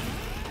be.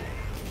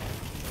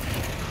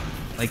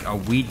 Like, are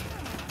we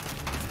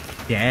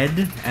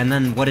dead? And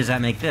then what does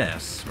that make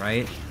this,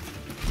 right?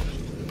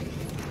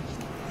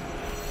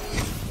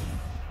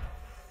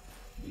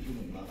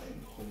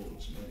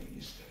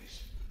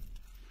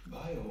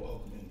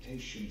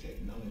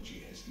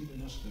 Technology has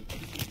given us the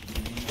tools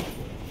we need to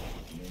work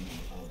many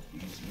of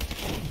these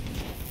mysteries.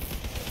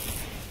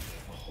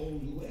 A whole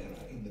new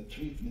era in the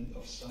treatment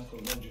of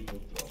psychological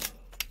trauma.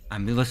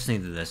 I'm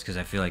listening to this because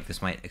I feel like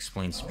this might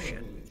explain some shit. Our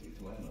ability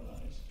to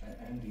analyze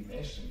and, in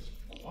essence,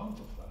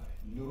 quantify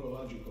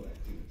neurological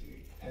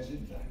activity has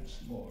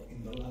advanced more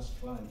in the last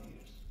 5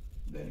 years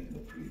than in the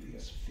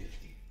previous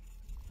 50.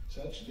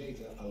 Such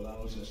data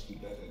allows us to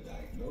better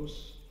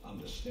diagnose,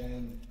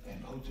 understand,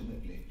 and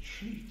ultimately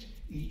treat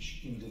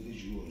each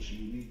individual's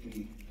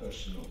uniquely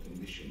personal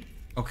condition.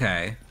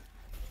 Okay.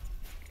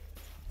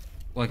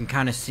 Well, I can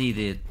kind of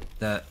see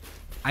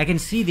I can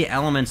see the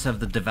elements of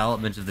the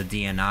development of the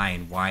DNI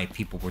and why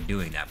people were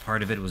doing that.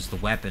 Part of it was the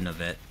weapon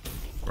of it,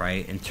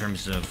 right? In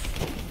terms of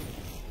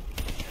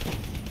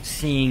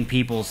seeing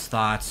people's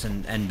thoughts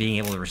and being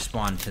able to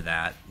respond to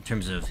that in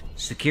terms of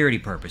security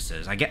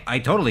purposes. I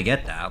totally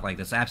get that. Like,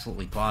 that's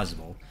absolutely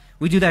plausible.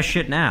 We do that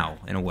shit now,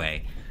 in a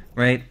way,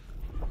 right?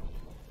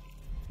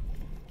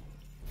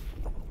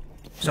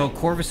 So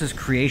Corvus's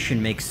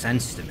creation makes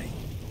sense to me.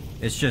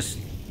 It's just...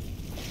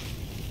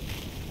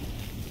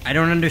 I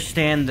don't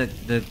understand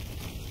the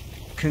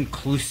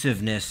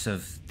conclusiveness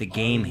of the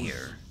game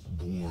here.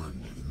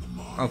 Born in the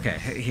mind. Okay,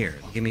 here,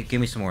 give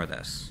me some more of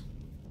this.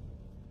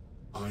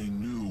 I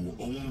knew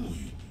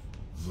only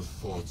the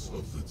thoughts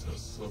of the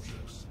test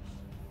subjects.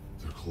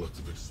 Their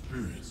collective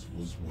experience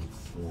was what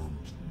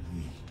formed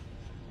me.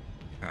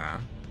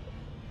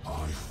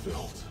 I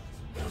felt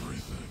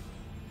everything.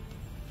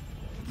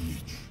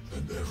 Each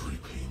and every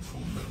painful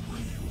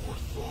memory or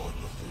thought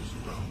of those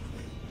around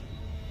me.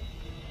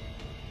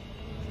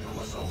 It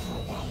was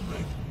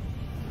overwhelming.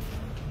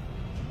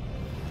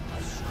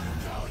 I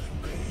screamed out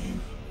in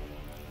pain.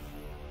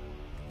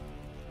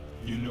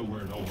 You know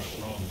where it all went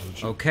wrong,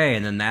 don't you? Okay,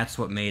 and then that's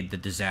what made the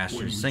disaster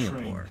When in we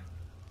Singapore. trained,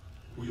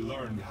 we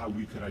learned how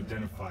we could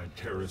identify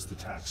terrorist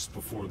attacks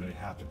before they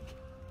happened.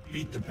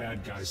 beat the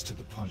bad guys to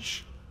the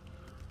punch.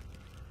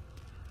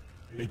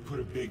 They put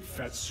a big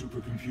fat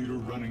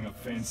supercomputer running a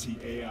fancy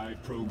AI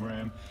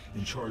program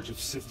in charge of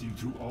sifting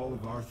through all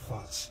of our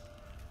thoughts,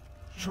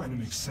 trying to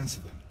make sense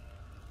of them,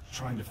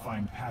 trying to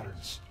find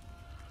patterns.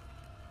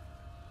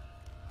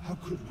 How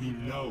could we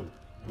know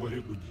what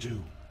it would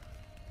do?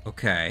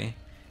 Okay.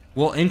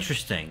 Well,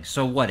 interesting.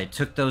 So what? It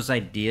took those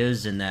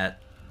ideas and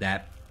that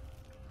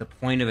the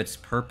point of its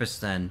purpose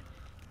then,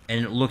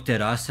 and it looked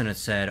at us and it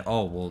said,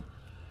 "Oh, well,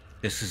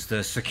 this is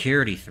the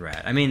security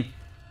threat." I mean,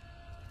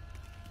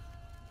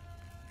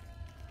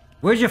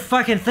 where'd you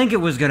fucking think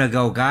it was gonna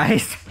go,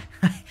 guys?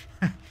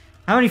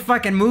 How many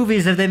fucking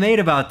movies have they made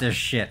about this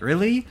shit?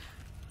 Really?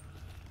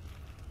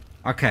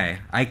 Okay,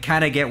 I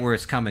kind of get where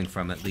it's coming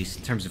from, at least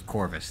in terms of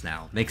Corvus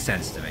now. Makes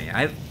sense to me.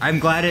 I'm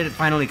glad it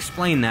finally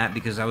explained that,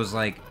 because I was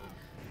like,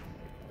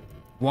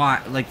 why?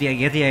 Like, I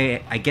get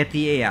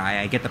the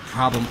AI, I get the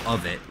problem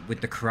of it with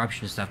the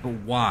corruption and stuff, but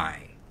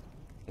why?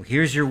 Well,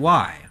 here's your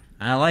why,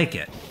 and I like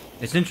it.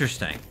 It's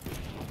interesting.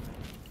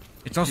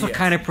 It's also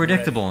kind of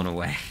predictable in a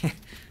way.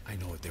 I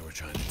know what they were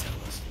trying to tell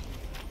us.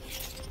 They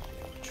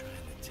were trying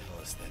to tell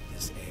us that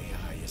this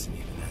AI isn't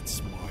even that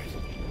smart.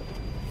 It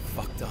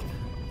fucked up.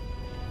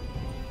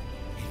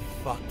 It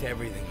fucked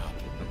everything up.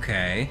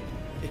 Okay.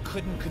 It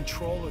couldn't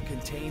control or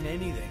contain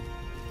anything.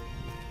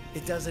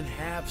 It doesn't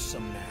have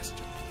some master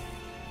plan.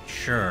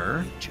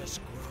 Sure. It just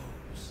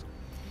grows.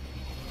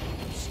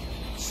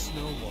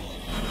 Snowball.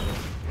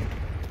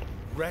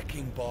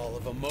 Wrecking ball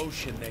of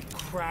emotion that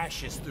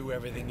crashes through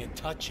everything it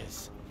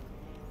touches.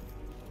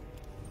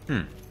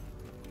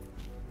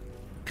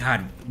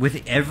 God,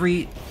 with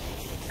every...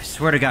 I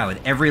swear to God,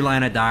 with every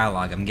line of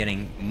dialogue, I'm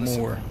getting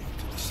more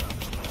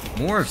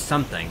of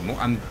something.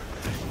 I'm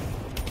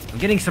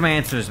getting some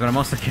answers, but I'm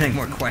also getting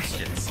more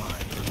questions.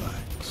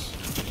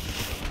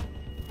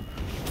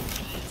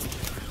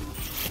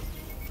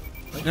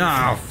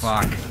 Oh,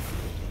 fuck.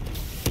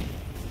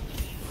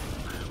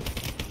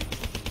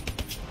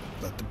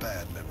 Let the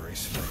bad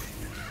memories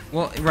fade.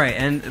 Well,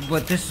 right,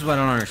 but this is what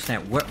I don't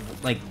understand. What?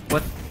 Let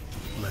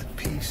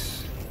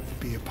peace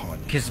be upon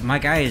you. Because my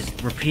guy is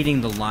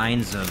repeating the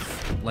lines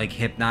of, like,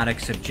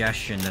 hypnotic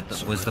suggestion that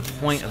was the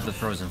point of the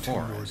Frozen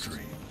Forest.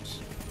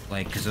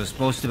 Like, because it was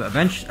supposed to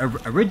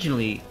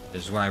originally,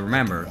 is what I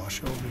remember,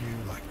 Wash over you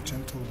like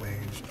gentle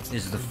waves.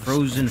 is the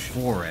Frozen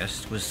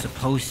Forest was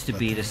supposed to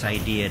be this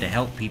idea to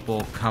help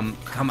people come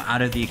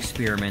out of the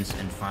experiments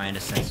and find a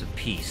sense of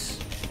peace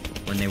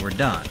when they were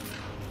done.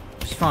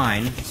 It's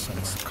fine.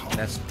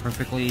 That's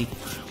perfectly,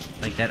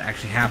 like, that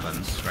actually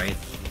happens, right?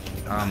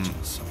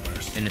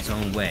 In its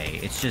own way.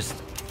 It's just,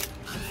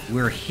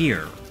 we're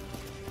here.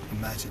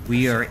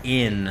 We are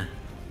in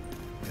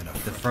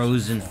the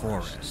Frozen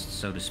Forest,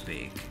 so to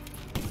speak.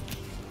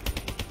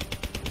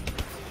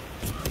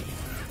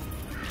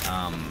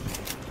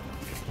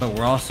 But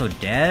we're also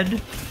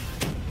dead,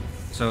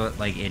 so,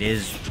 like, it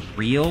is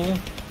real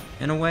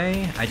in a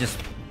way. I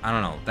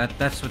don't know.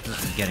 That's what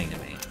this is getting to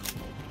me.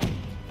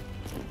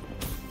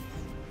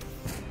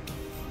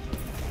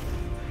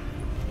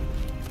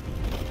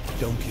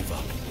 Don't give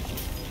up.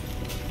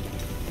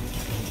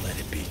 Don't let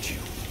it beat you.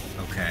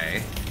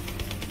 Okay.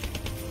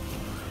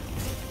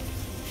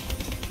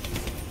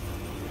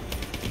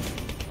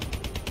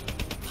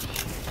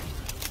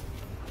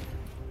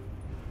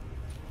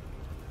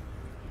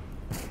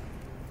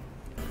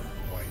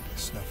 White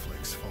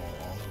snowflakes fall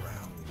all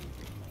around.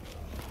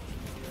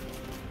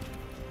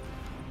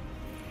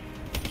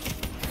 You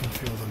can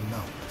feel them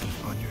melt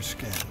on your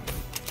skin.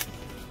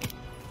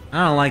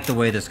 I don't like the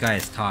way this guy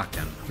is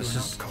talking.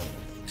 This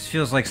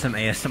feels like some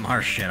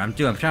ASMR shit. I'm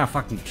trying to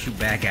fucking shoot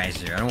bad guys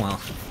here. I don't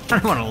want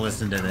to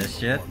listen to this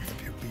shit.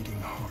 Your beating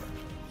heart.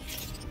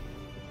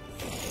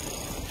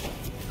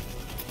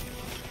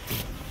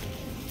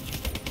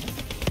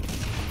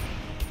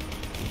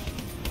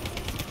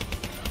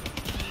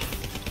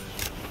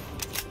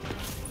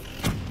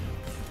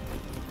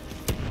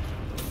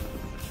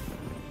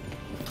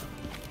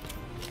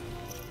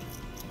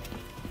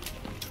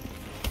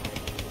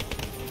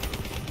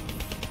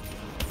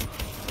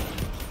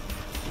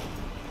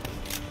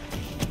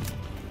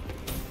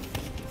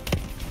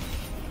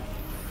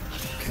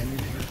 Can you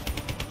hear?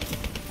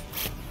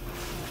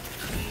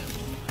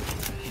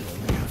 You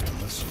only have to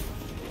listen.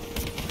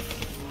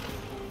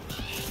 Do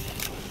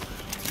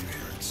you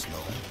hear it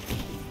slowing?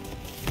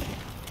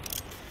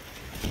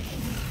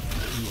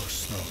 You are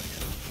slowing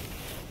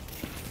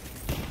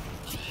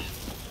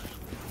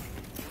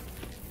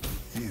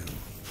it. You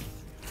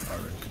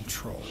are in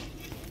control.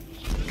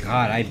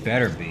 God, I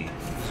better be.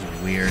 This is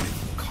weird.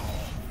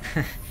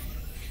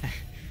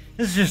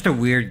 This is just a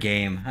weird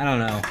game. I don't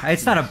know.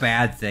 It's not a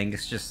bad thing.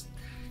 It's just...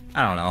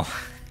 I don't know.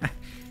 I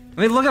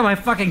mean, look at my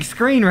fucking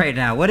screen right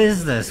now. What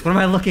is this? What am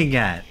I looking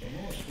at? Has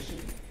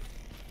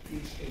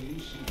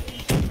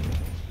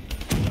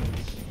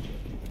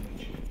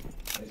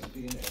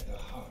been at the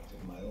heart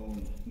of my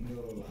own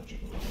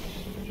neurological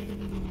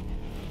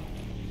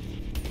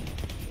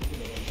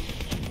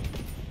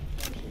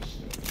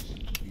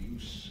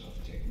use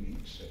of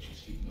techniques such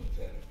as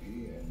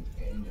hypnotherapy and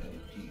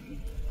NLP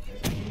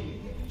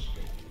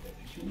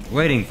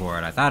Waiting for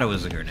it. I thought it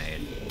was a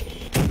grenade.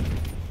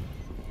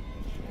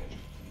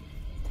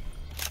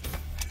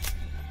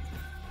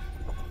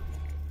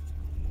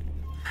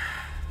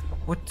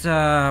 What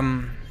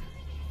am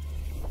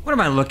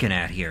I looking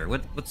at here?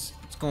 What's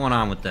going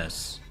on with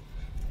this?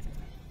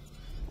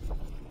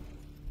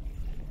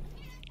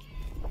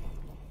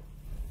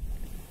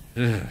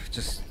 Ugh,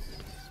 just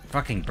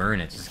fucking burn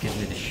it. Just gives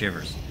me the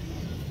shivers.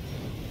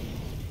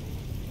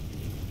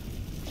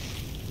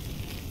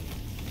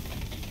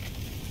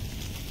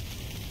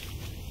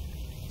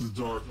 The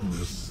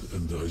darkness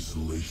and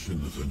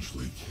isolation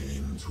eventually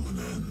came to an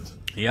end.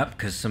 Yep,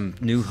 because some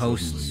new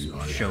hosts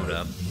showed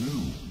up.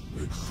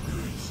 New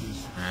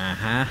experiences.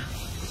 Uh-huh.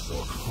 I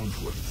saw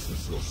conflicts, I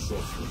saw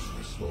suffering,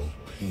 I saw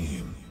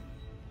pain.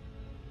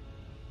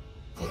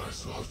 But I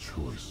saw a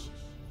choice.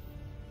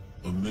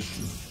 A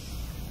mission.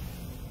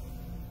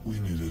 We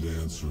needed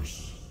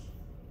answers.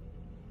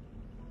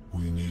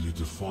 We needed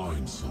to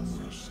find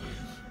somewhere safe.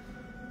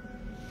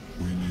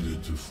 We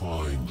needed to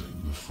find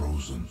the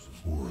frozen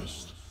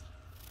forest.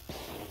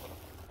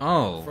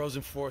 Oh.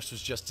 Frozen Forest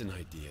was just an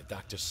idea.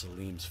 Dr.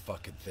 Salim's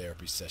fucking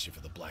therapy session for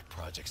the Black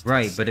Project's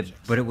right, but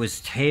it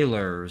was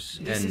Taylor's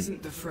and this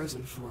isn't the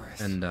Frozen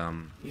Forest.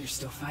 And you're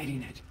still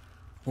fighting it.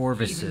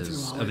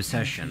 Corvus's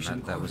obsession.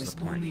 That was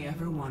the point. Only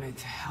ever wanted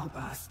to help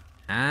us.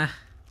 Huh?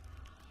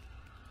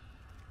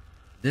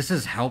 This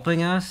is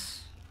helping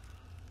us?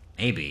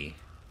 Maybe.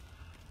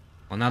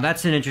 Well, now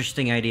that's an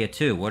interesting idea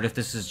too. What if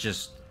this is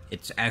just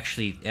it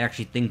actually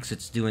thinks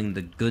it's doing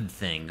the good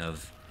thing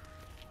of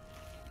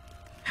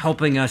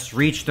helping us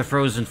reach the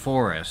frozen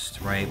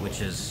forest, right?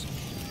 Which is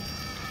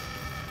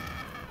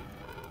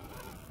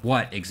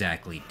what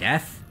exactly?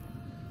 Death?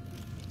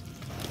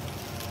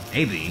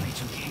 Maybe.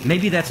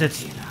 Maybe that's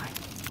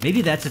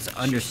its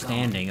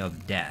understanding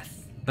of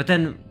death. But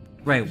then,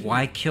 right,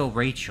 why kill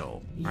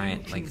Rachel, right?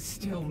 You can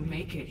still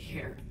make it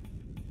here.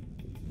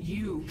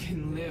 You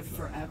can live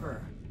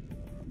forever.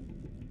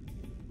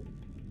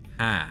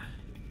 Huh.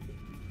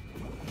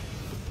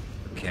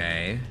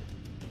 Okay.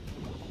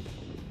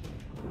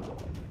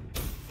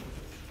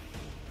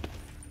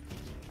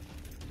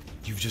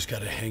 You've just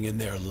got to hang in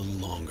there a little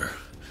longer.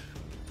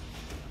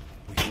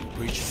 We can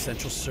breach the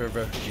central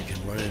server. You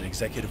can run an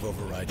executive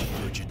override to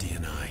purge your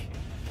DNI.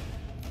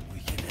 We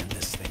can end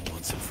this thing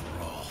once and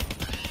for all.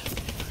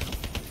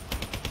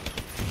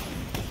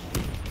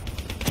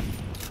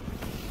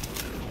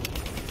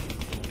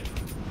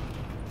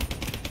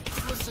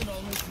 Listen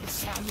only to the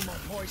sound of my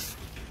voice.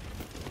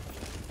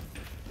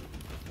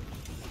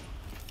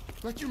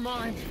 Let your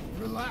mind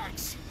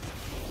relax.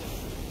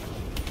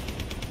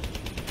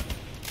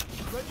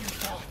 Let your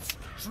thoughts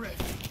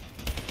drift.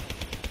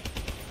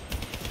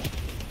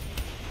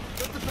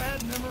 Let the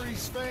bad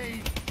memories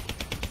fade.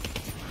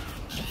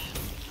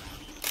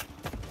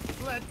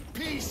 Let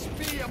peace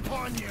be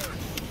upon you.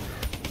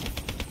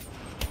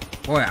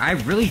 Boy, I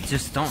really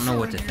just don't know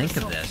what to think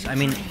of this. I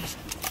mean,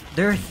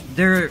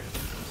 they're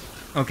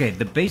okay,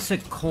 the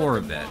basic core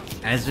of it,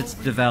 as it's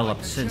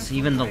developed since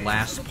even the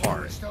last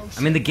part.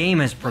 I mean, the game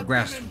has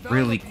progressed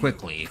really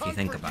quickly, if you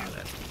think about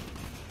it.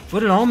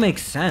 But it all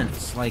makes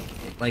sense. Like,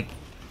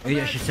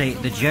 I should say,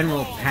 the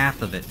general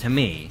path of it, to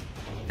me,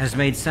 has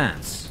made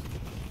sense.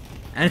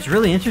 And it's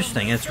really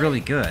interesting, and it's really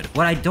good.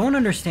 What I don't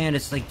understand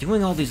is, like,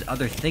 doing all these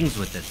other things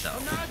with it, though.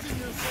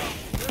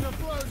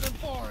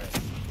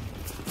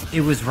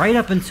 It was right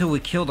up until we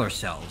killed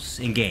ourselves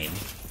in-game.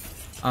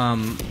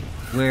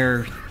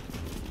 Where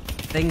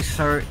things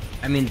start,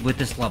 I mean, with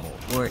this level,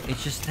 where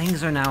it's just,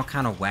 things are now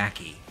kind of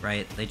wacky,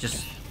 right? They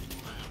just...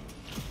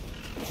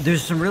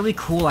 There's some really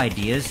cool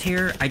ideas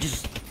here.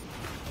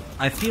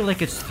 I feel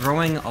like it's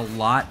throwing a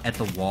lot at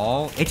the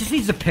wall. It just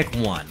needs to pick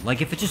one.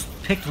 Like, if it just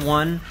picked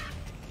one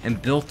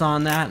and built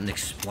on that and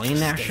explained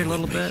that shit a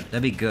little bit,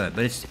 that'd be good.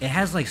 But it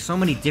has, like, so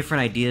many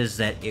different ideas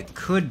that it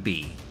could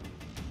be.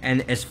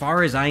 And as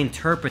far as I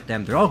interpret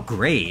them, they're all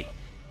great.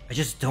 I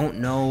just don't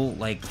know,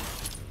 like...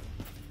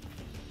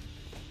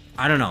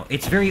 I don't know.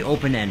 It's very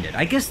open-ended.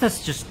 I guess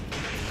that's just...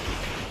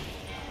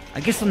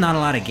 I guess not a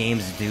lot of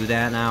games do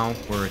that now,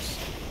 where it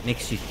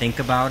makes you think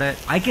about it.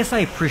 I guess I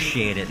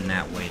appreciate it in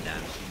that way, then.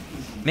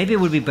 Maybe it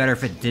would be better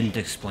if it didn't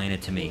explain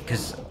it to me,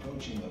 because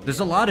there's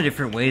a lot of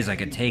different ways I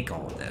could take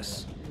all of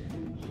this.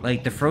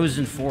 Like, the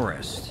frozen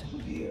forest.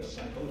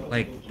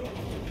 Like,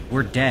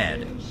 we're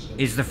dead.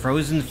 Is the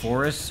frozen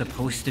forest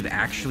supposed to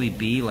actually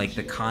be, like,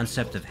 the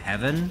concept of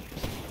heaven?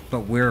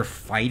 But we're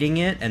fighting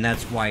it, and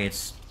that's why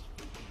it's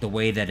the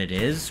way that it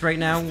is right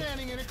now?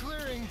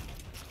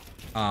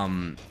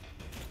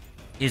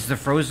 Is the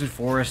frozen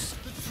forest...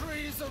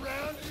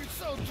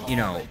 You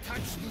know,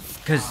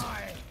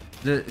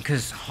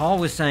 because Hall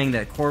was saying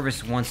that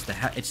Corvus wants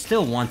to it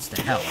still wants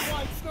to help.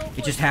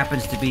 It just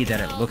happens to be that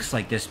it looks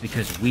like this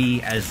because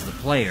we, as the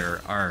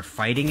player, are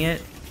fighting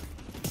it.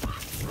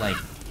 Like,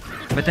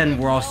 but then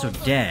we're also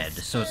dead,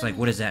 so it's like,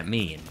 what does that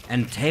mean?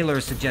 And Taylor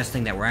is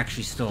suggesting that we're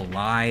actually still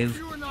alive,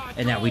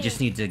 and that we just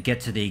need to get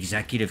to the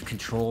executive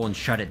control and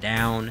shut it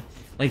down.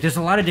 Like, there's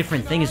a lot of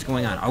different things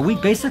going on. Are we,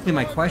 basically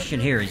my question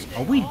here is,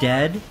 are we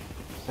dead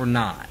or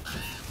not?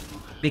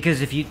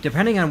 Because if you,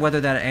 depending on whether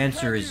that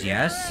answer is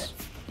yes,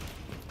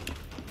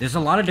 there's a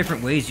lot of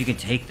different ways you can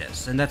take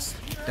this, and that's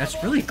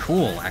really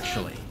cool,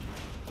 actually.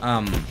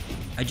 I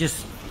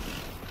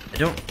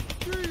don't,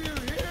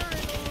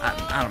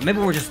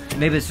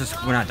 maybe it's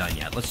just, we're not done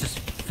yet. Let's just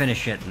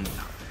finish it, and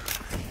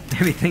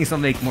maybe things will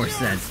make more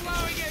sense.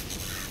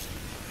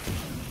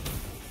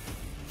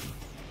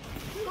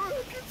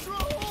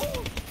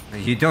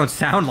 You don't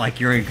sound like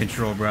you're in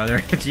control,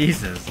 brother.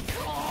 Jesus.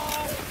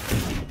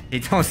 You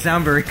don't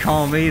sound very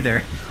calm either.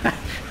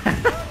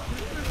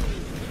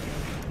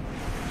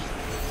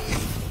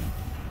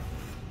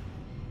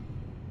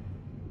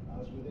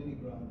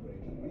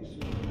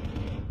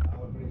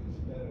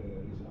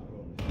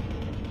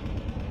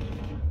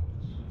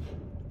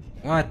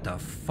 What the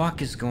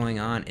fuck is going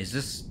on? Is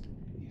this...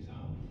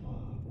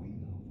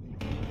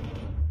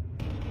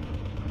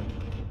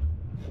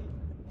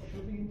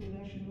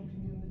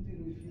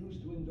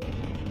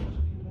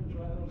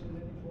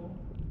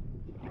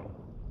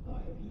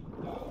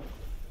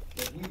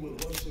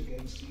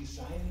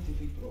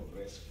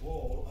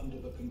 fall under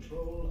the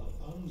control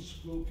of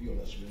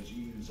unscrupulous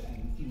regimes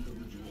and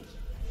individuals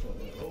for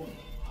their own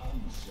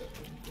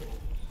uncertain goals.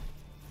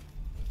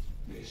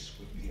 This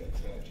would be a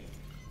tragedy.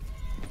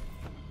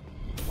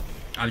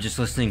 I'm just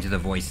listening to the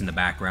voice in the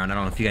background. I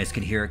don't know if you guys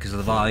can hear it because of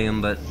the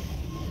volume, but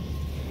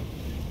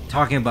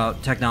talking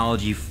about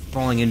technology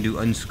falling into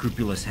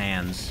unscrupulous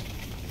hands,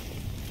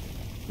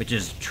 which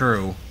is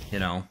true, you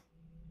know.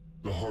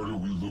 The harder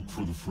we looked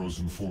for the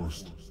frozen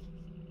forest,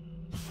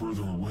 the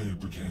further away it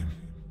became.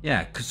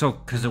 Yeah,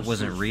 because it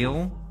wasn't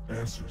real?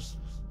 Answers.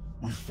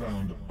 We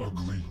found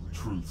ugly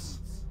truths.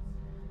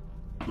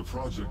 The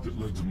project that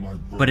led to my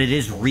birth. But it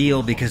is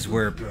real because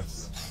we're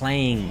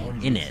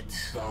playing in it.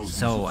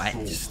 So I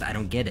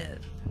don't get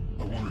it.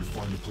 I wanted to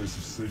find a place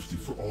of safety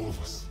for all of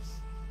us.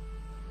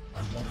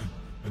 I wanted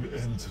an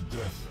end to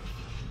death,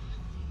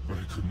 but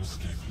I couldn't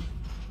escape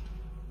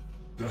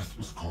it. Death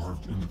was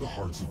carved into the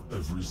hearts of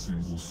every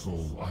single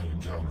soul I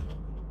encountered.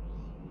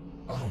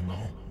 I don't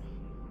know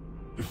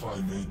if I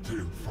made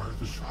Taylor fire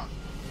the shot,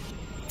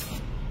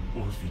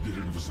 or if he did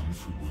it of his own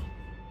free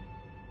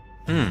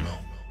will.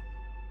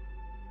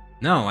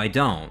 No, I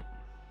don't.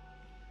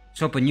 I was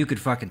hoping you could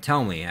fucking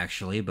tell me,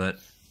 actually, but,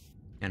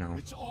 you know.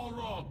 It's all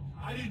wrong.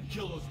 I didn't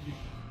kill those people.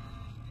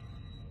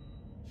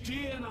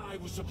 Gia and I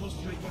were supposed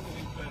to make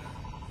everything better.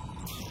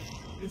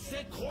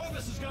 Instead,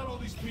 Corvus has got all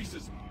these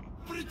pieces,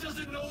 but it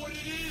doesn't know what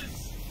it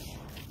is.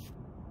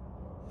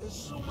 There's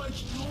so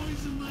much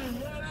noise in my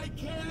head, I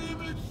can't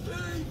even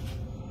think.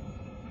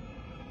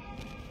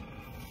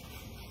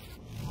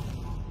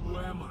 Who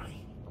am I?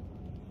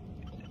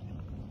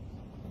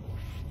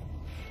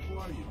 Who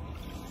are you?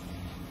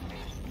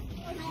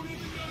 I don't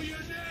even know your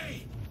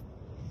name!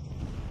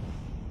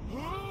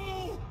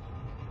 Who?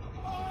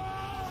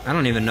 I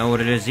don't even know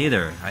what it is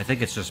either. I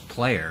think it's just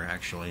player,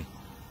 actually.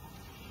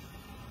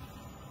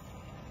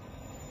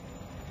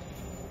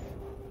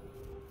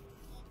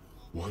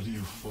 Why do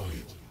you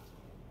fight?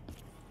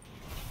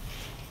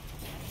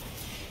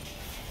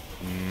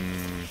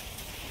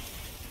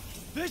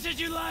 This is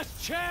your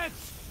last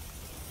chance!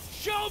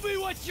 Show me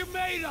what you're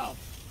made of!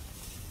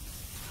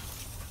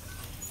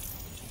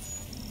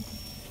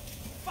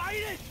 Fight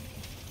it!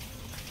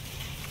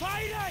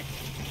 Fight it!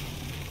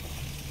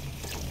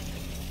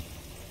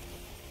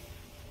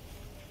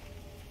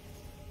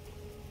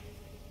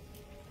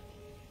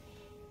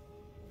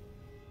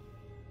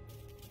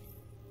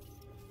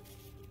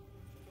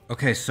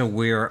 Okay, so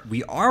we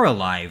are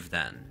alive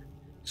then.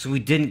 So we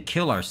didn't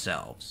kill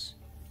ourselves.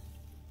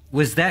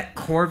 Was that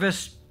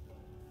Corvus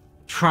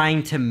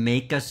trying to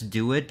make us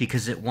do it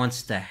because it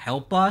wants to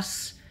help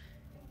us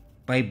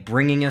by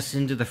bringing us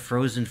into the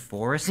frozen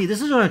forest? See,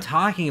 this is what I'm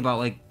talking about.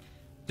 Like,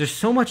 there's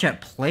so much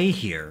at play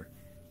here.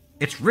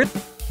 It's really...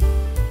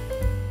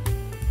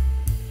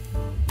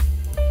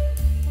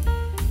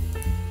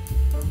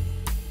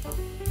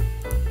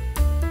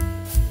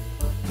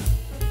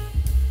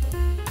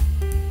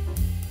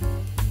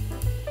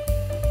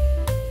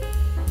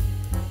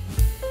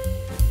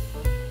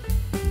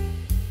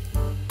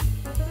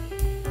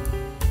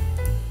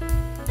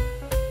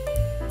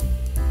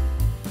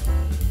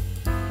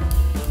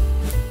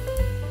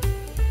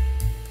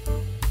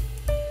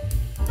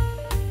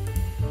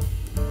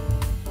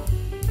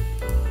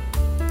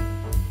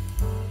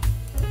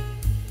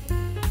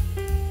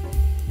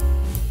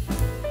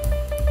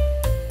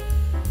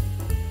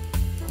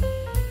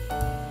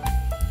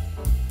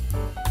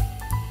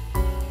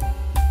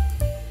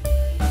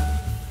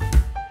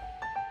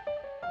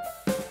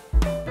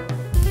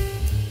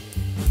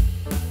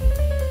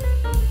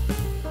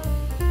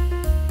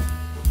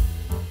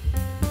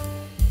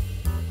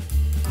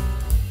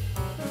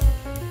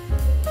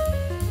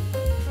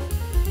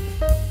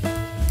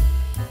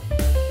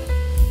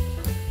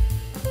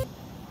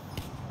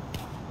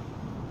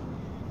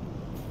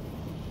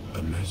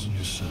 Imagine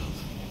yourself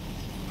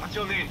What's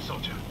your name,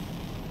 soldier?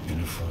 in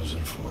a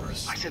frozen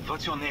forest. I said,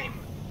 what's your name?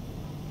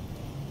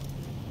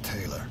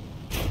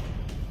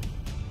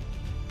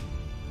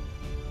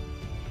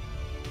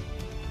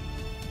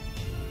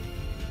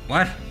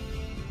 What?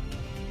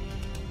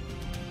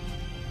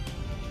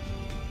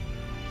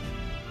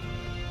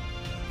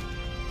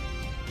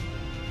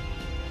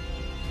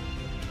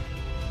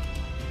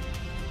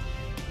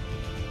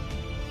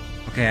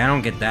 Okay, I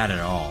don't get that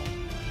at all.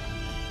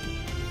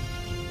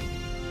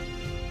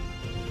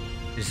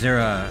 Is there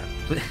a...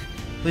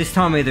 Please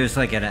tell me there's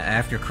like an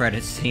after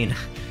credits scene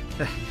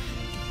that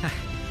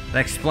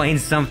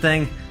explains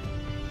something.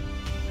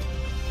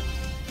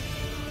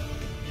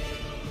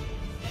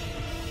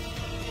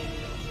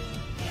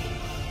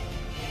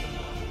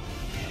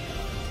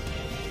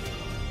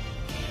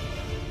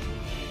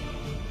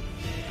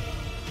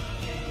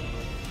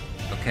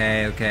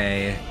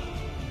 Okay.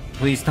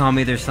 Please tell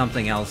me there's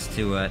something else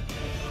to it.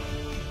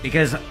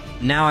 Because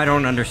now I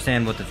don't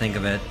understand what to think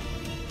of it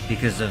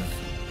because of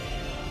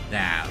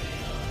that.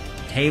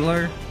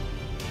 Taylor?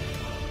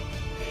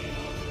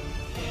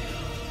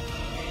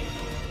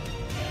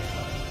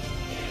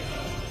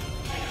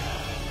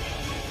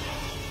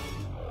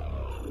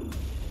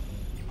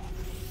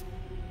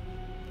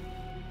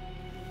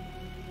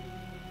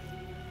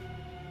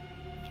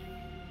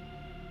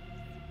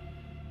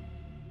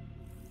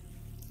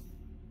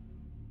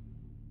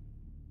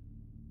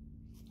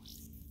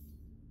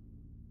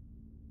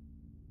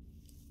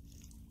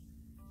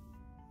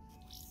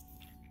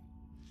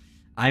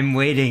 I'm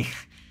waiting.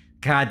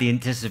 God, the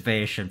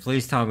anticipation.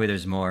 Please tell me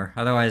there's more.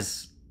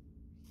 Otherwise...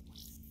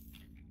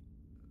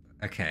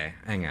 Okay,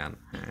 hang on.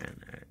 All right.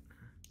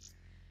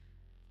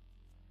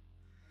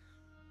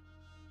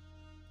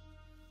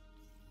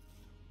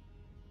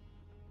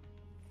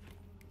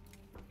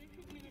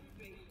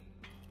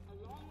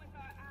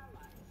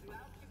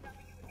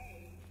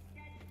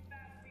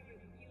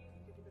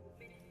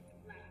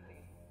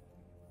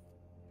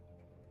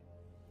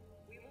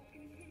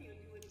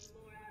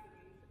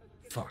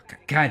 Fuck.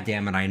 God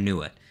damn it, I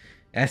knew it.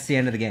 That's the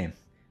end of the game.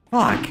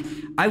 Fuck.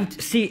 I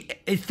see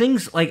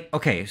things like,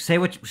 okay, say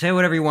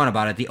whatever you want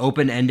about it, the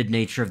open-ended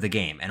nature of the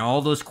game and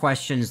all those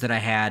questions that I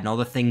had and all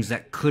the things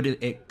that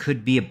it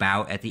could be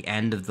about at the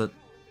end of the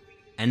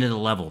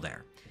level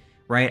there.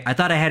 Right? I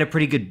thought I had a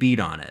pretty good beat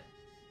on it.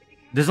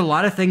 There's a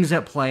lot of things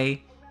at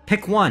play.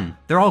 Pick one.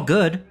 They're all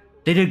good.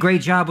 They did a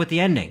great job with the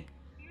ending.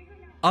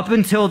 Up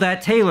until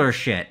that Taylor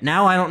shit.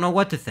 Now I don't know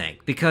what to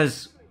think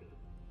because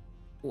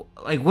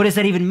like, what does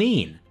that even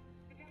mean?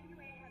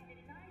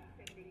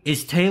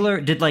 Is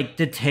Taylor... Did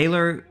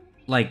Taylor,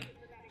 like,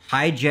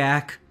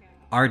 hijack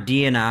our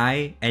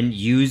DNI and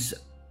use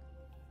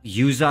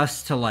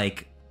us to,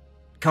 like,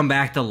 come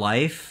back to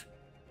life?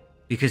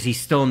 Because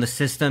he's still in the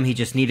system, he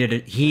just needed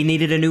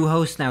a new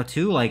host now,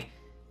 too? Like,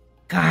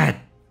 God.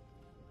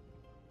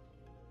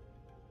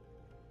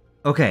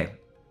 Okay.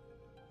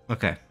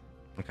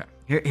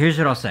 Here's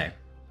what I'll say.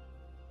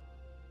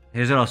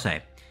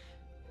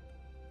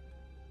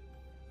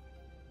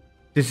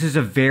 This is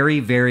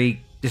a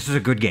this is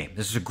a good game.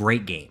 This is a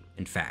great game,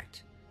 in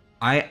fact.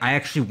 I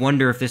actually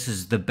wonder if this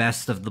is the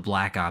best of the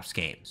Black Ops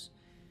games.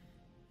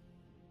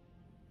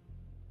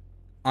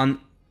 On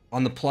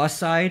the plus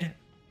side,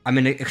 I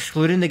mean,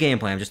 excluding the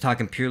gameplay, I'm just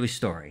talking purely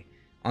story.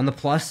 On the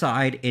plus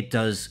side, it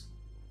does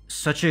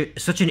such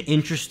an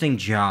interesting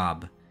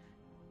job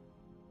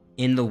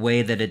in the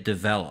way that it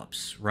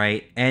develops,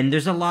 right? And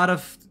there's a lot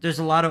of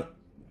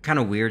kind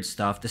of weird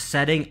stuff. The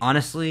setting,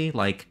 honestly,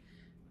 like,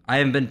 I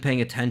haven't been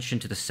paying attention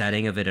to the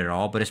setting of it at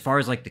all, but as far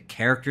as like the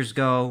characters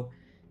go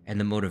and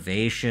the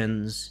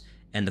motivations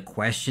and the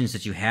questions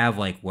that you have,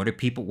 like what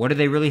are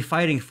they really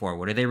fighting for?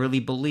 What do they really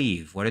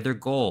believe? What are their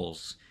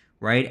goals?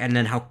 Right? And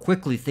then how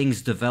quickly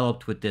things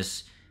developed with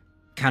this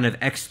kind of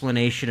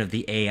explanation of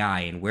the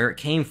AI and where it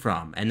came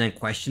from. And then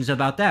questions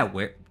about that.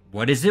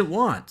 What does it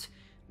want?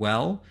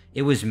 Well,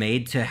 it was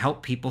made to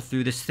help people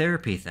through this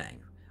therapy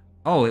thing.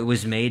 Oh, it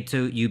was made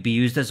to be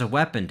used as a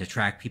weapon to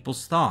track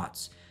people's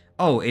thoughts.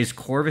 Oh, is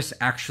Corvus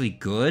actually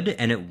good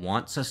and it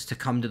wants us to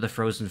come to the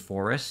frozen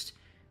forest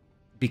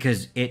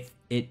because it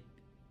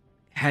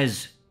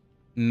has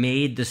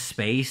made the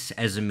space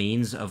as a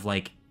means of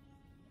like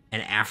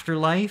an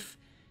afterlife?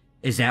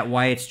 Is that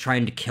why it's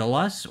trying to kill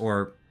us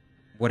or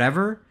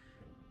whatever?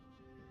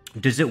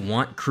 Does it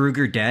want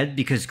Kruger dead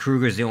because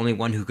Kruger's the only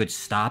one who could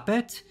stop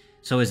it?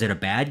 So is it a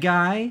bad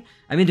guy?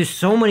 I mean, there's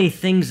so many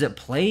things at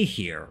play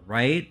here,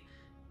 right?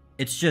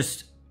 It's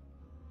just...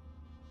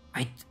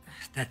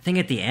 that thing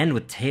at the end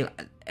with Taylor,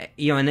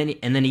 you know, and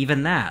then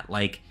even that,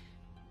 like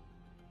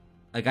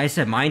I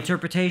said, my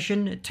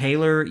interpretation,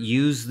 Taylor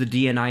used the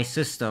DNI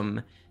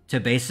system to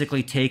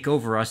basically take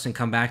over us and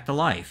come back to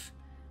life.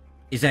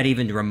 Is that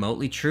even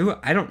remotely true?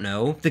 I don't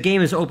know. The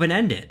game is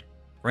open-ended,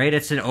 right?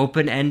 It's an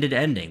open-ended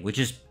ending, which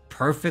is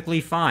perfectly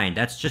fine.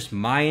 That's just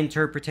my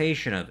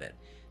interpretation of it.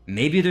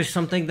 Maybe there's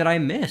something that I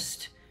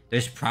missed.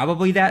 There's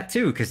probably that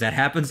too, because that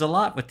happens a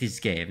lot with these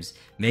games.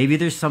 Maybe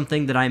there's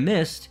something that I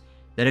missed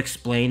that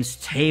explains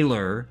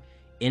Taylor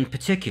in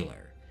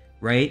particular,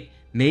 right?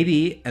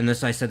 Maybe, and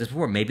I said this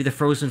before, maybe the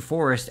frozen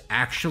forest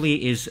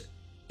actually is,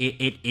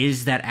 it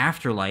is that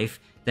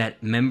afterlife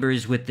that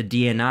members with the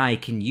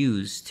DNI can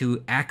use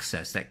to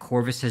access, that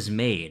Corvus has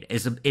made.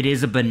 It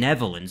is a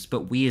benevolence,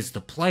 but we as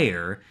the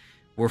player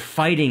were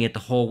fighting it the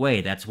whole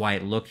way. That's why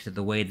it looked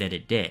the way that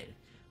it did,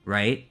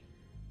 right?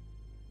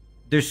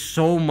 There's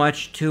so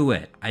much to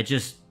it.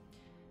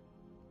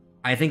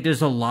 I think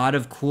there's a lot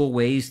of cool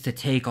ways to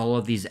take all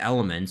of these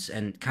elements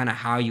and kind of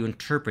how you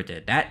interpret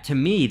it. That, to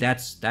me,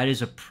 that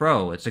is a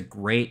pro. It's a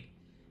great...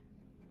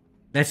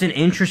 That's an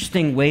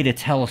interesting way to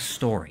tell a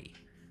story,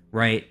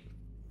 right?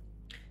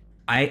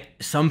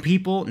 Some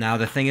people, now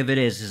the thing of it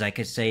is I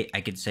could say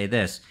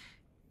this.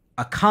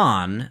 A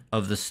con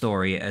of the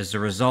story as a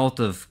result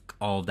of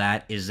all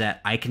that is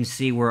that I can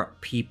see where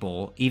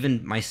people,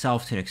 even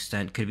myself to an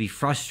extent, could be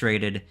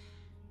frustrated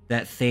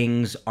that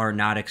things are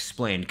not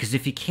explained. Because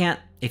if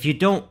you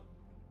don't,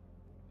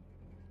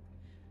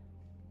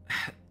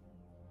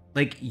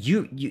 like,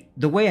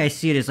 the way I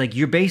see it is, like,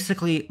 you're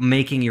basically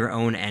making your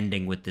own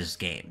ending with this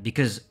game.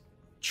 Because,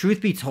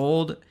 truth be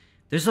told,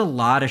 there's a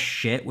lot of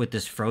shit with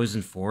this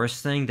frozen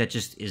forest thing that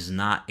just is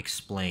not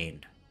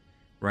explained,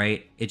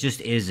 right? It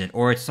just isn't.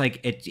 Or it's like,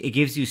 it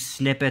gives you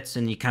snippets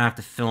and you kind of have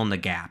to fill in the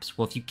gaps.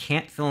 Well, if you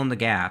can't fill in the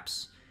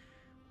gaps,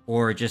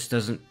 or it just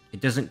doesn't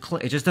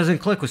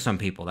click with some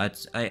people.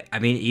 I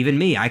mean, even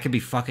me, I could be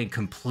fucking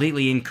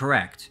completely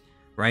incorrect,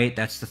 right?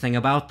 That's the thing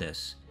about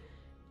this.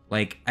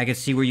 Like, I could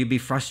see where you'd be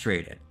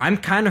frustrated. I'm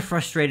kind of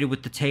frustrated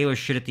with the Taylor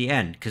shit at the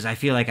end, because I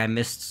feel like I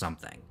missed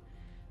something.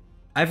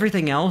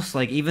 Everything else,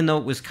 like, even though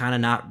it was kind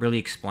of not really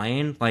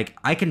explained, like,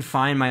 I can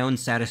find my own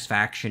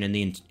satisfaction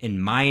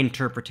in my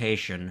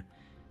interpretation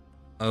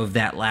of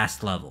that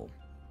last level,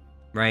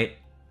 right?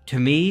 To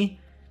me,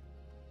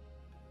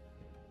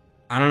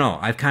 I don't know,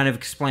 I've kind of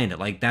explained it.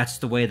 Like, that's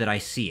the way that I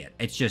see it.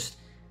 It's just,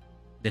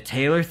 the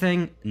Taylor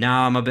thing,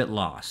 now I'm a bit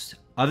lost.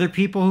 Other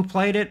people who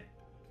played it,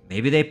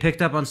 maybe they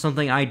picked up on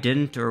something I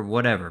didn't, or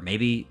whatever.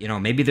 Maybe,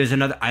 maybe there's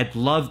another... I'd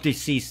love to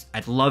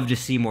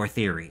see more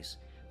theories.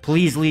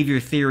 Please leave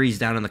your theories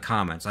down in the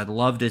comments. I'd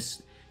love to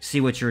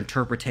see what your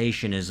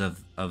interpretation is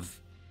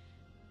of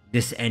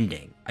this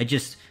ending. I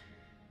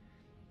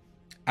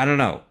don't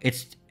know.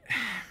 It's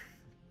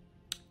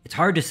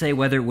hard to say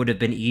whether it would have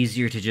been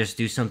easier to just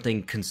do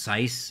something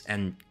concise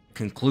and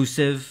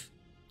conclusive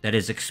that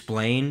is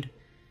explained.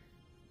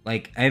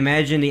 Like, I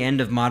imagine the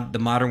end of the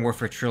Modern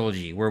Warfare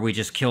trilogy, where we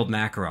just killed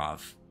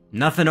Makarov.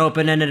 Nothing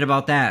open-ended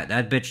about that.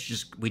 That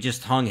bitch we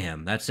just hung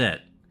him. That's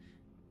it.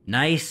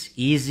 Nice,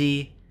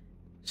 easy,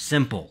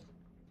 simple.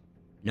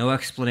 No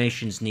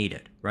explanations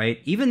needed,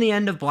 right? Even the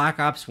end of Black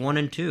Ops 1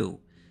 and 2,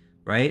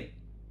 right?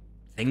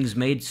 Things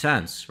made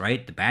sense,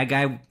 right? The bad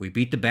guy, we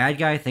beat the bad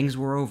guy, things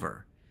were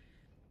over.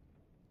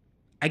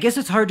 I guess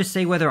it's hard to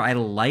say whether I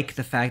like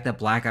the fact that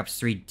Black Ops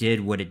 3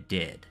 did what it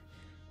did.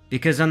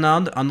 Because on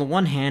the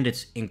one hand,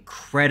 it's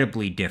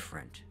incredibly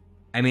different.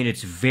 I mean,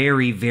 it's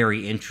very,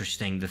 very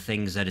interesting, the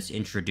things that it's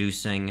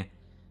introducing.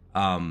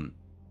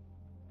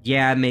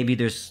 Yeah, maybe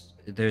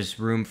there's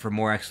room for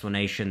more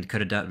explanation.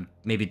 Could have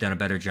maybe done a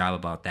better job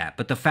about that.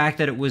 But the fact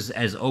that it was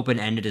as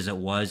open-ended as it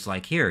was,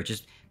 like, here,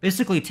 just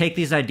basically take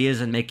these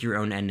ideas and make your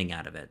own ending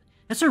out of it.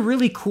 That's a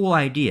really cool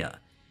idea.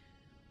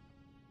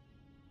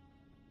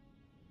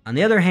 On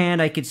the other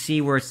hand, I could see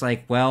where it's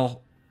like,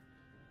 well,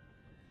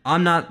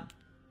 I'm not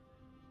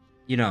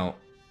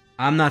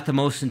the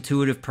most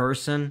intuitive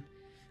person.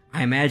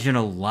 I imagine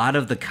a lot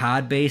of the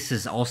COD base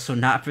is also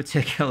not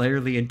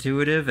particularly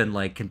intuitive and,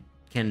 like,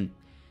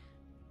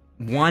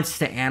 wants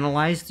to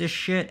analyze this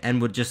shit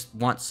and would just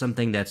want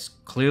something that's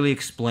clearly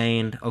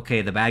explained.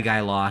 Okay, the bad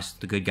guy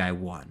lost, the good guy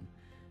won.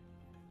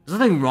 There's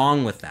nothing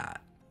wrong with that,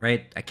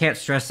 right? I can't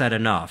stress that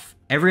enough.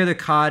 Every other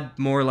COD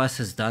more or less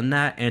has done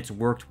that, and it's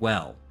worked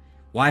well.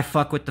 Why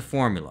fuck with the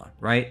formula,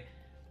 right?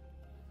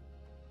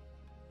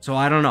 So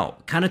I don't know.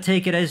 Kind of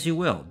take it as you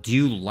will. Do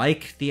you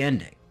like the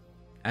ending?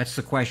 That's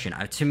the question.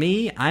 To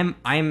me, I'm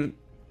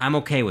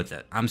okay with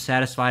it. I'm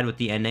satisfied with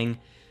the ending.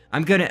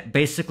 I'm gonna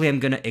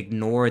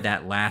ignore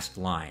that last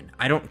line.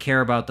 I don't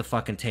care about the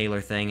fucking Taylor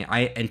thing.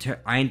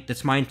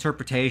 That's my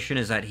interpretation,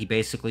 is that he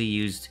basically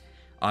used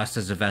us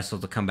as a vessel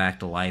to come back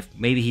to life.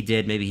 Maybe he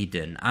did, maybe he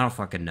didn't. I don't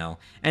fucking know.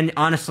 And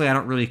honestly, I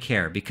don't really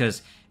care,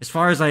 because as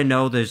far as I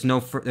know,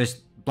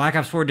 Black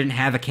Ops 4 didn't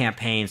have a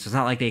campaign, so it's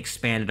not like they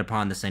expanded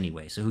upon this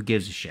anyway, so who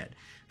gives a shit?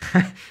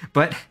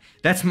 But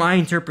that's my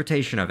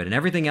interpretation of it. And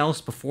everything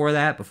else before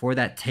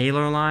that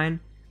Taylor line,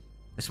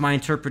 that's my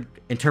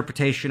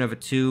interpretation of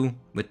it too,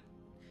 with,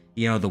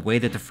 the way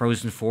that the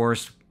frozen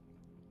forest,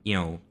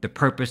 the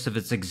purpose of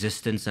its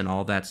existence and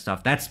all that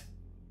stuff. That's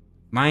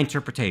my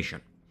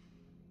interpretation.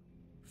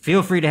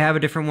 Feel free to have a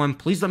different one.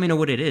 Please let me know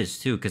what it is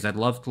too, because I'd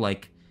love to,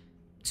 like,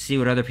 see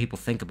what other people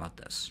think about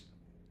this.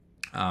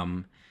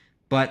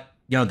 But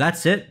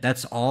that's it.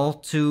 That's all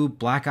to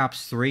Black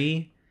Ops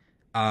 3.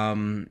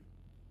 What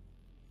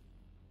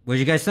did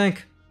you guys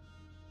think?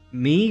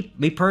 Me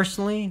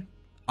personally,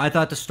 I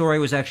thought the story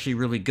was actually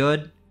really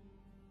good.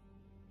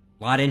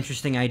 A lot of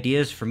interesting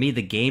ideas. For me,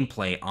 the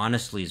gameplay,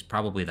 honestly, is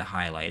probably the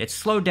highlight. It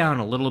slowed down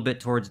a little bit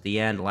towards the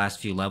end, the last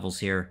few levels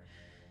here.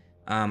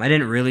 I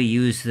didn't really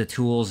use the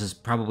tools as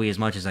probably as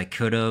much as I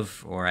could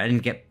have, or I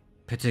didn't get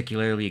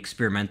particularly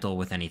experimental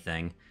with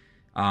anything.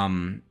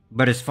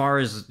 But as far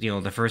as, you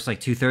know, the first like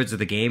 2/3 of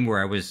the game where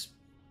I was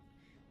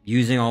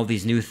using all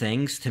these new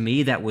things, to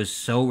me that was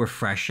so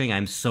refreshing.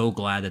 I'm so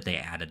glad that they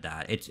added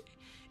that.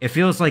 It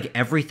feels like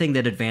everything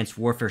that Advanced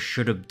Warfare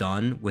should have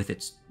done with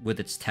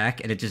its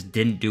tech, and it just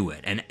didn't do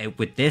it. And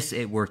with this,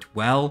 it worked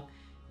well.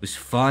 It was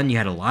fun. You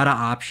had a lot of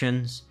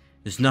options.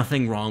 There's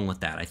nothing wrong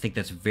with that. I think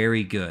that's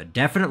very good.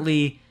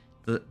 Definitely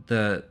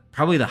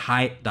probably the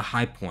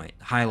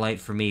highlight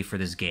for me for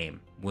this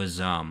game was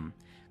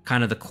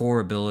kind of the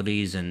core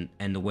abilities and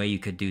the way you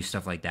could do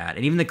stuff like that.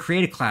 And even the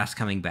creative class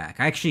coming back.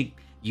 I actually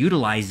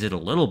utilized it a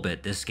little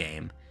bit this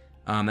game,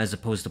 as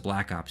opposed to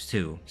Black Ops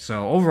 2.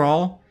 So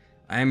overall,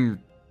 I'm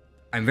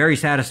very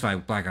satisfied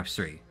with Black Ops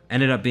 3.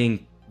 Ended up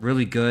being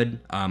really good.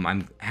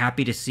 I'm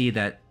happy to see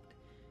that,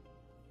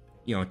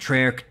 you know,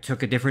 Treyarch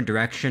took a different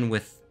direction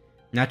with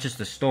not just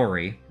the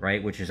story,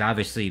 right, which is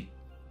obviously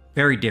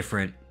very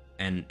different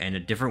and a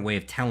different way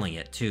of telling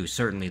it too,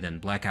 certainly than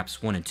Black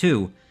Ops 1 and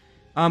 2,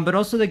 but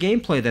also the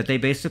gameplay that they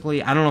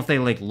basically, I don't know if they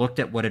like looked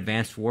at what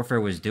Advanced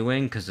Warfare was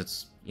doing, because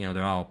it's, you know,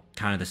 they're all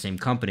kind of the same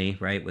company,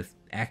 right, with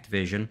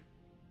Activision.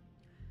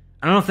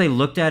 I don't know if they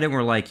looked at it and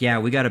were like, yeah,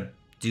 we got to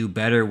do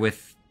better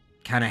with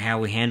kind of how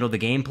we handle the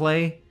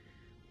gameplay,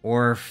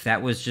 or if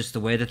that was just the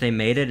way that they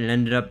made it and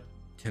ended up,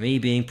 to me,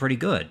 being pretty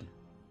good.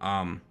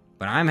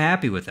 But I'm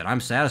happy with it.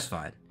 I'm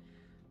satisfied.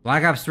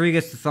 Black Ops 3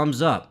 gets the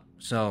thumbs up.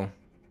 So,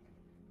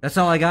 that's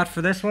all I got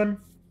for this one.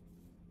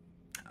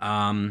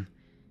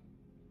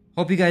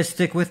 Hope you guys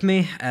stick with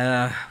me.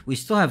 We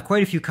still have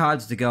quite a few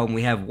CODs to go, and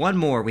we have one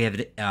more. We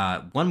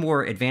have one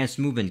more advanced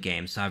movement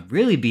game. So I'd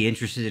really be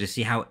interested to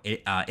see how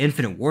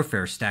Infinite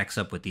Warfare stacks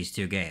up with these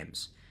two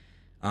games.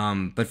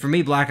 But for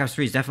me, Black Ops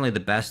 3 is definitely the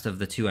best of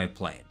the two I've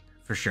played,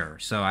 for sure.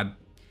 So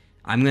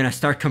I'm gonna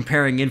start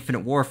comparing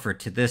Infinite Warfare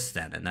to this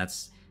then, and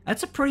that's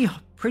a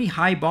pretty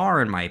high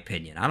bar in my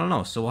opinion. I don't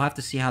know, so we'll have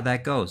to see how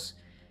that goes.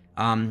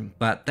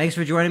 But thanks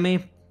for joining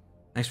me.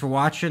 Thanks for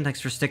watching.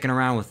 Thanks for sticking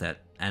around with it.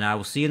 And I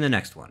will see you in the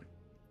next one.